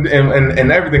drinking and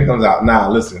everything comes out. Nah,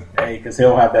 listen. Hey, because he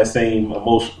don't have that same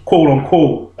quote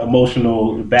unquote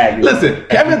emotional baggage. Listen,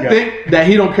 Kevin think that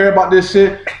he don't care about this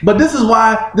shit, but this is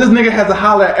why this nigga has to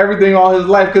holler at everything all his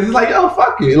life because it's like, yo,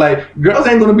 fuck it. Like, girls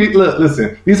ain't gonna be.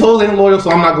 Listen, these hoes ain't loyal,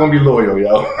 so I'm not gonna be loyal,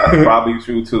 yo. That's probably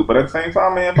true too. But at the same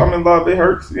time, man, if I'm in love, it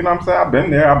hurts. You know what I'm saying? I've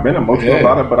been there. I've been emotional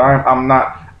about it, but I'm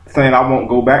not saying I won't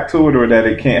go back to it or that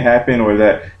it can't happen or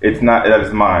that it's not, that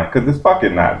it's mine, because it's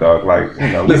fucking not, dog. Like,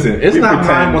 you know, listen, it's not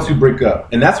mine once you break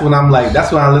up, and that's when I'm like,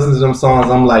 that's when I listen to them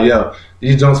songs. I'm like, yo,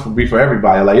 these joints will be for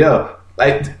everybody. Like, yo,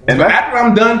 like, and after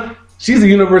I'm done, she's the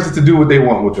universe to do what they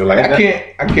want with her. Like, I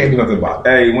can't do nothing about it.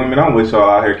 Hey, women, I'm with y'all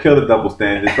out here. Kill the double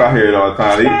standards. I hear it all the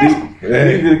time.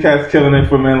 These are the cats killing it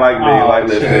for men like me. Like,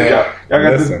 listen, y'all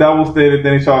got this double standard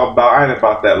thing y'all about. I ain't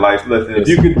about that life. Listen, if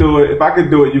you can do it, if I could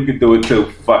do it, you can do it too.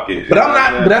 Fuck it. But I'm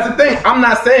not. But that's the thing. I'm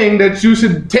not saying that you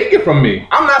should take it from me.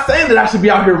 I'm not not saying that I should be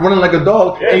out here running like a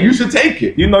dog and you should take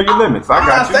it. You know your limits. I'm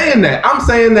not saying that. I'm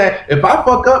saying that if I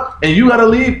fuck up and you gotta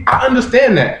leave, I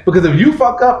understand that. Because if you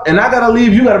fuck up and I gotta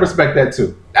leave, you gotta respect that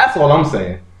too. That's all I'm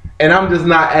saying. And I'm just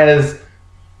not as...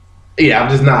 Yeah,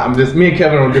 I'm just me and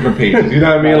Kevin are on different pages. You know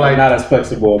what I mean? Like, not as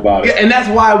flexible about it. Yeah, and that's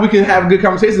why we can have good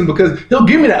conversations, because he'll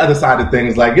give me the other side of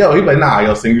things. Like, he'll be like, nah,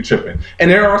 yo, Sing, you tripping. And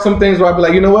there are some things where I'll be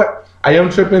like, you know what? I am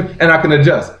tripping, and I can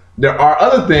adjust. There are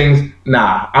other things,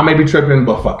 nah, I may be tripping,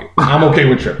 but fuck it. I'm okay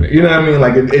with tripping. You know what I mean?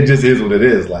 Like, it just is what it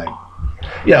is. Like,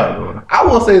 yo, I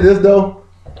will say this, though.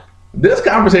 This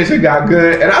conversation got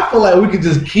good, and I feel like we could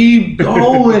just keep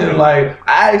going. Like,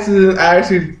 I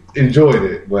actually enjoyed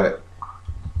it, but...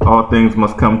 All things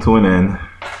must come to an end.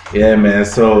 Yeah, man.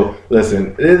 So,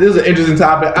 listen, this is an interesting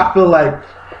topic. I feel like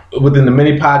within the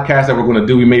mini podcast that we're going to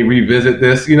do, we may revisit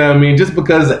this, you know what I mean? Just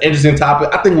because it's an interesting topic.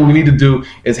 I think what we need to do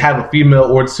is have a female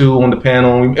or two on the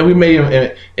panel, and we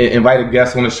may invite a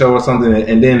guest on the show or something,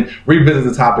 and then revisit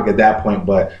the topic at that point.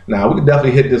 But now we can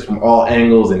definitely hit this from all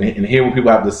angles and hear what people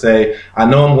have to say. I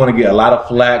know I'm going to get a lot of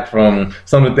flack from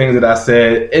some of the things that I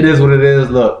said. It is what it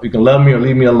is. Look, you can love me or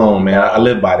leave me alone, man. I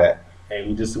live by that. Hey,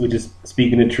 we just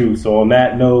speaking the truth. So on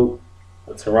that note,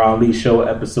 the Teron Lee Show,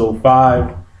 episode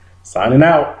 5, signing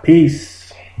out. Peace.